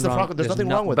toys. Nothing What's the wrong- problem? There's there's nothing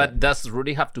no- wrong with But it. does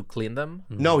Rudy have to clean them?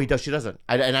 No, he does. She doesn't.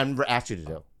 And I never asked you to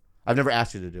do. I've never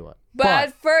asked you to do it. But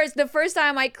at first, the first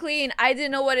time I cleaned, I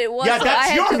didn't know what it was. Yeah, so that's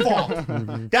I had your to- fault.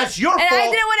 That's your And fault. I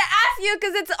didn't want to ask you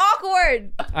because it's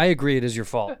awkward. I agree, it is your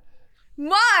fault.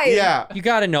 Mine. Yeah. You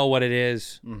got to know what it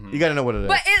is. You got to know what it is.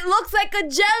 But it looks like a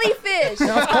jellyfish.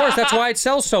 Now, of course, that's why it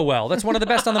sells so well. That's one of the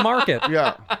best on the market.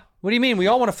 Yeah. What do you mean? We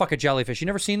all want to fuck a jellyfish. You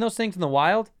never seen those things in the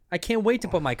wild? I can't wait to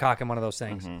put my cock in one of those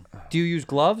things. Do you use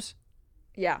gloves?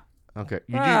 Yeah. Okay.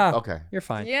 You Ah, do. Okay. You're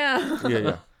fine. Yeah.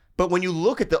 Yeah. But when you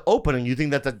look at the opening, you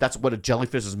think that's what a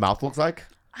jellyfish's mouth looks like?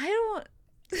 I don't.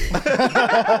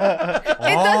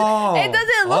 It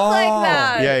doesn't look like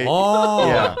that. Yeah. Oh,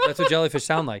 Yeah. That's what jellyfish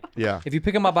sound like. Yeah. If you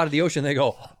pick them up out of the ocean, they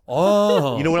go,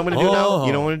 oh. You know what I'm going to do now?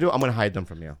 You know what I'm going to do? I'm going to hide them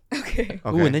from you. Okay.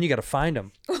 Ooh, and then you got to find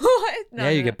them. What? No, Yeah,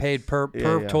 you no. get paid per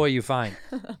Yeah. toy you find.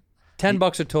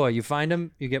 $10 a toy. You find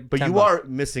them, you get. But $10 you are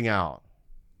missing out.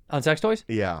 on sex toys.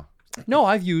 Yeah. No,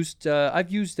 I've used. No,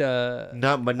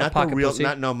 but not the pocket real. pussy.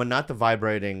 But not the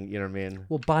vibrating. You know what I mean?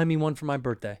 Well, buy me one for my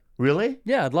birthday. Really?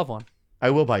 Yeah, I'd love one. I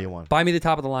will buy you one. Buy me the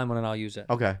top of the line one, and I'll use it.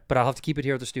 Okay. But I'll have to keep it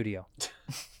here at the studio.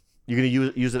 You're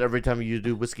gonna use it every time you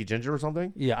do whiskey ginger or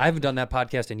something? Yeah, I haven't done that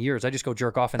podcast in years. I just go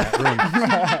jerk off in that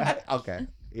room. Okay.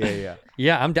 Yeah.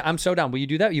 Yeah, I'm so down. Will you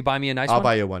do that? You buy me a nice one? I'll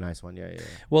buy you one nice one. Yeah.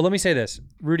 Well, let me say this,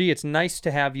 Rudy. It's nice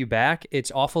to have you back.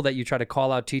 It's awful that you try to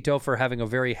call out Tito for having a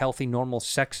very healthy, normal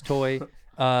sex toy,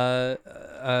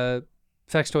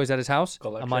 sex toys at his house.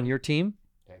 Collection. I'm on your team,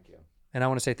 Thank you. and I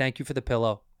want to say thank you for the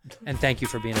pillow, and thank you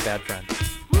for being a bad friend.